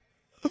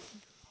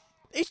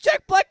 Is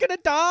Jack Black gonna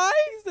die?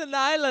 He's an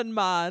island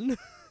man.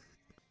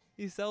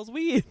 He sells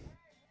weed.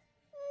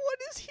 What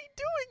is he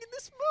doing in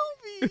this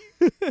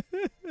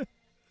movie?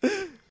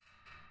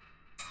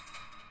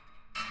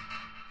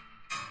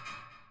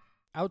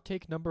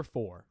 Outtake number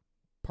 4,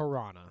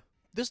 Piranha.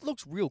 This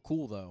looks real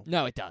cool, though.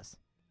 No, it does.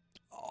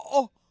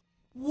 Oh,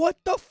 what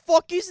the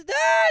fuck is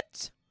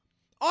that?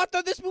 I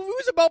thought this movie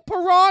was about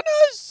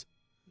piranhas.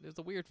 There's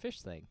a weird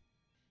fish thing.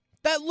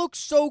 That looks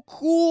so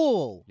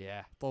cool.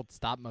 Yeah, it's old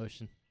stop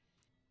motion.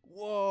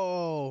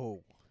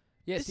 Whoa.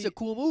 Yeah, This is a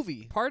cool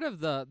movie. part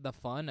of the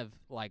fun of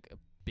like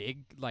big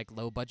like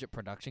low budget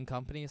production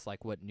companies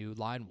like what New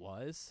Line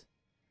was,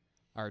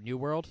 or New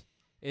World,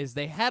 is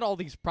they had all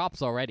these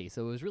props already,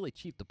 so it was really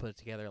cheap to put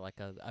together like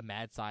a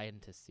mad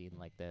scientist scene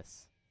like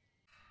this.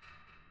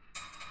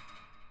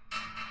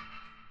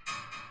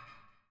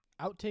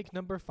 Outtake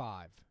number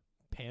 5,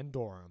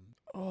 Pandorum.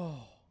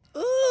 Oh.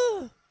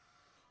 Ugh.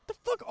 The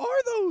fuck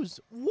are those?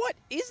 What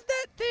is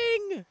that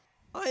thing?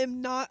 I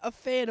am not a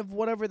fan of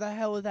whatever the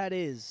hell that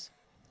is.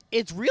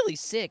 It's really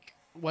sick,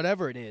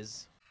 whatever it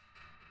is.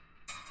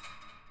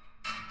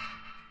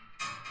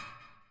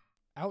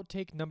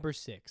 Outtake number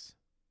 6,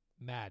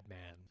 Madman.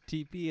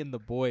 TP and the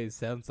Boys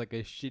sounds like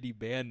a shitty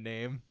band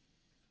name.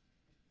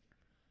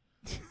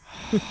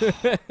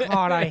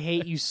 God, I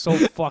hate you so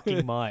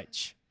fucking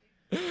much.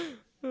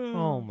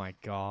 Oh my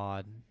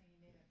god.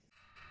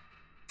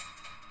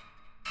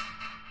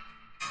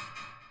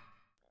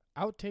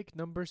 Outtake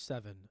number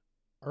 7,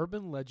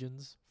 Urban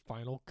Legends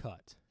Final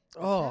Cut.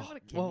 Oh, what a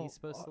kidney's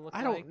supposed to look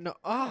I like? don't know.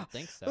 I don't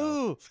think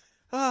so.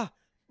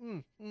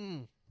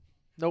 Ooh.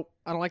 Nope,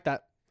 I don't like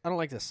that. I don't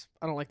like this.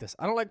 I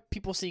don't like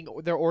people seeing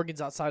their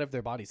organs outside of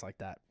their bodies like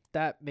that.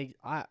 That makes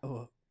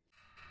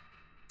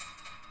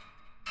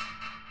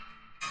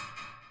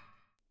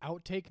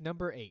Outtake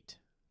number 8,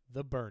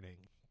 The Burning.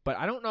 But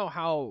I don't know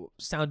how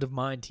sound of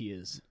mind he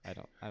is. I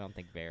don't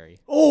think very.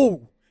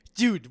 Oh,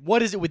 dude,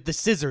 what is it with the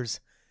scissors?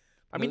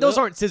 I mean, those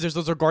aren't scissors;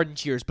 those are garden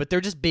shears, but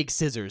they're just big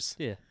scissors.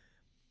 Yeah.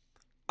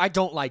 I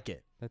don't like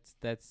it.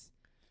 That's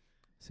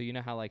so you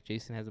know how like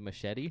Jason has a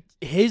machete?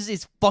 His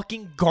is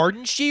fucking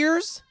garden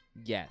shears?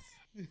 Yes.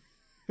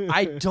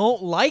 I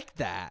don't like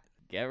that.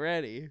 Get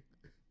ready.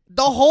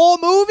 The whole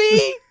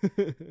movie?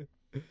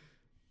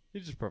 He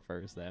just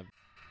prefers them.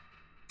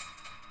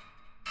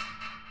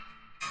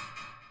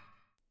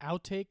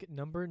 Outtake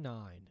number 9,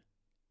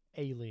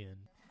 Alien.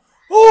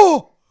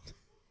 Oh!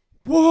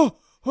 Whoa!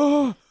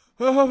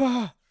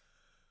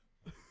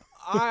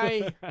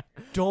 I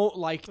don't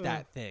like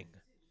that thing.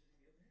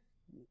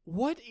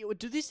 What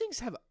do these things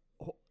have?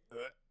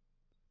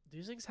 Do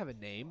these things have a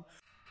name?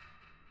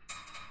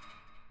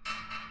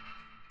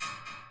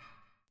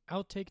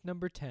 Outtake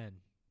number 10.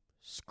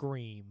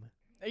 Scream.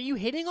 Are you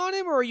hitting on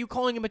him or are you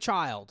calling him a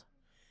child?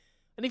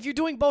 And if you're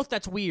doing both,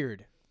 that's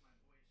weird.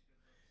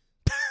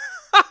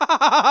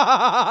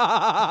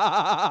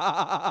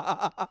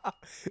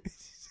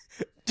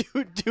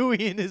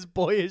 Dewey and his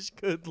boyish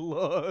good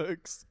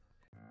looks.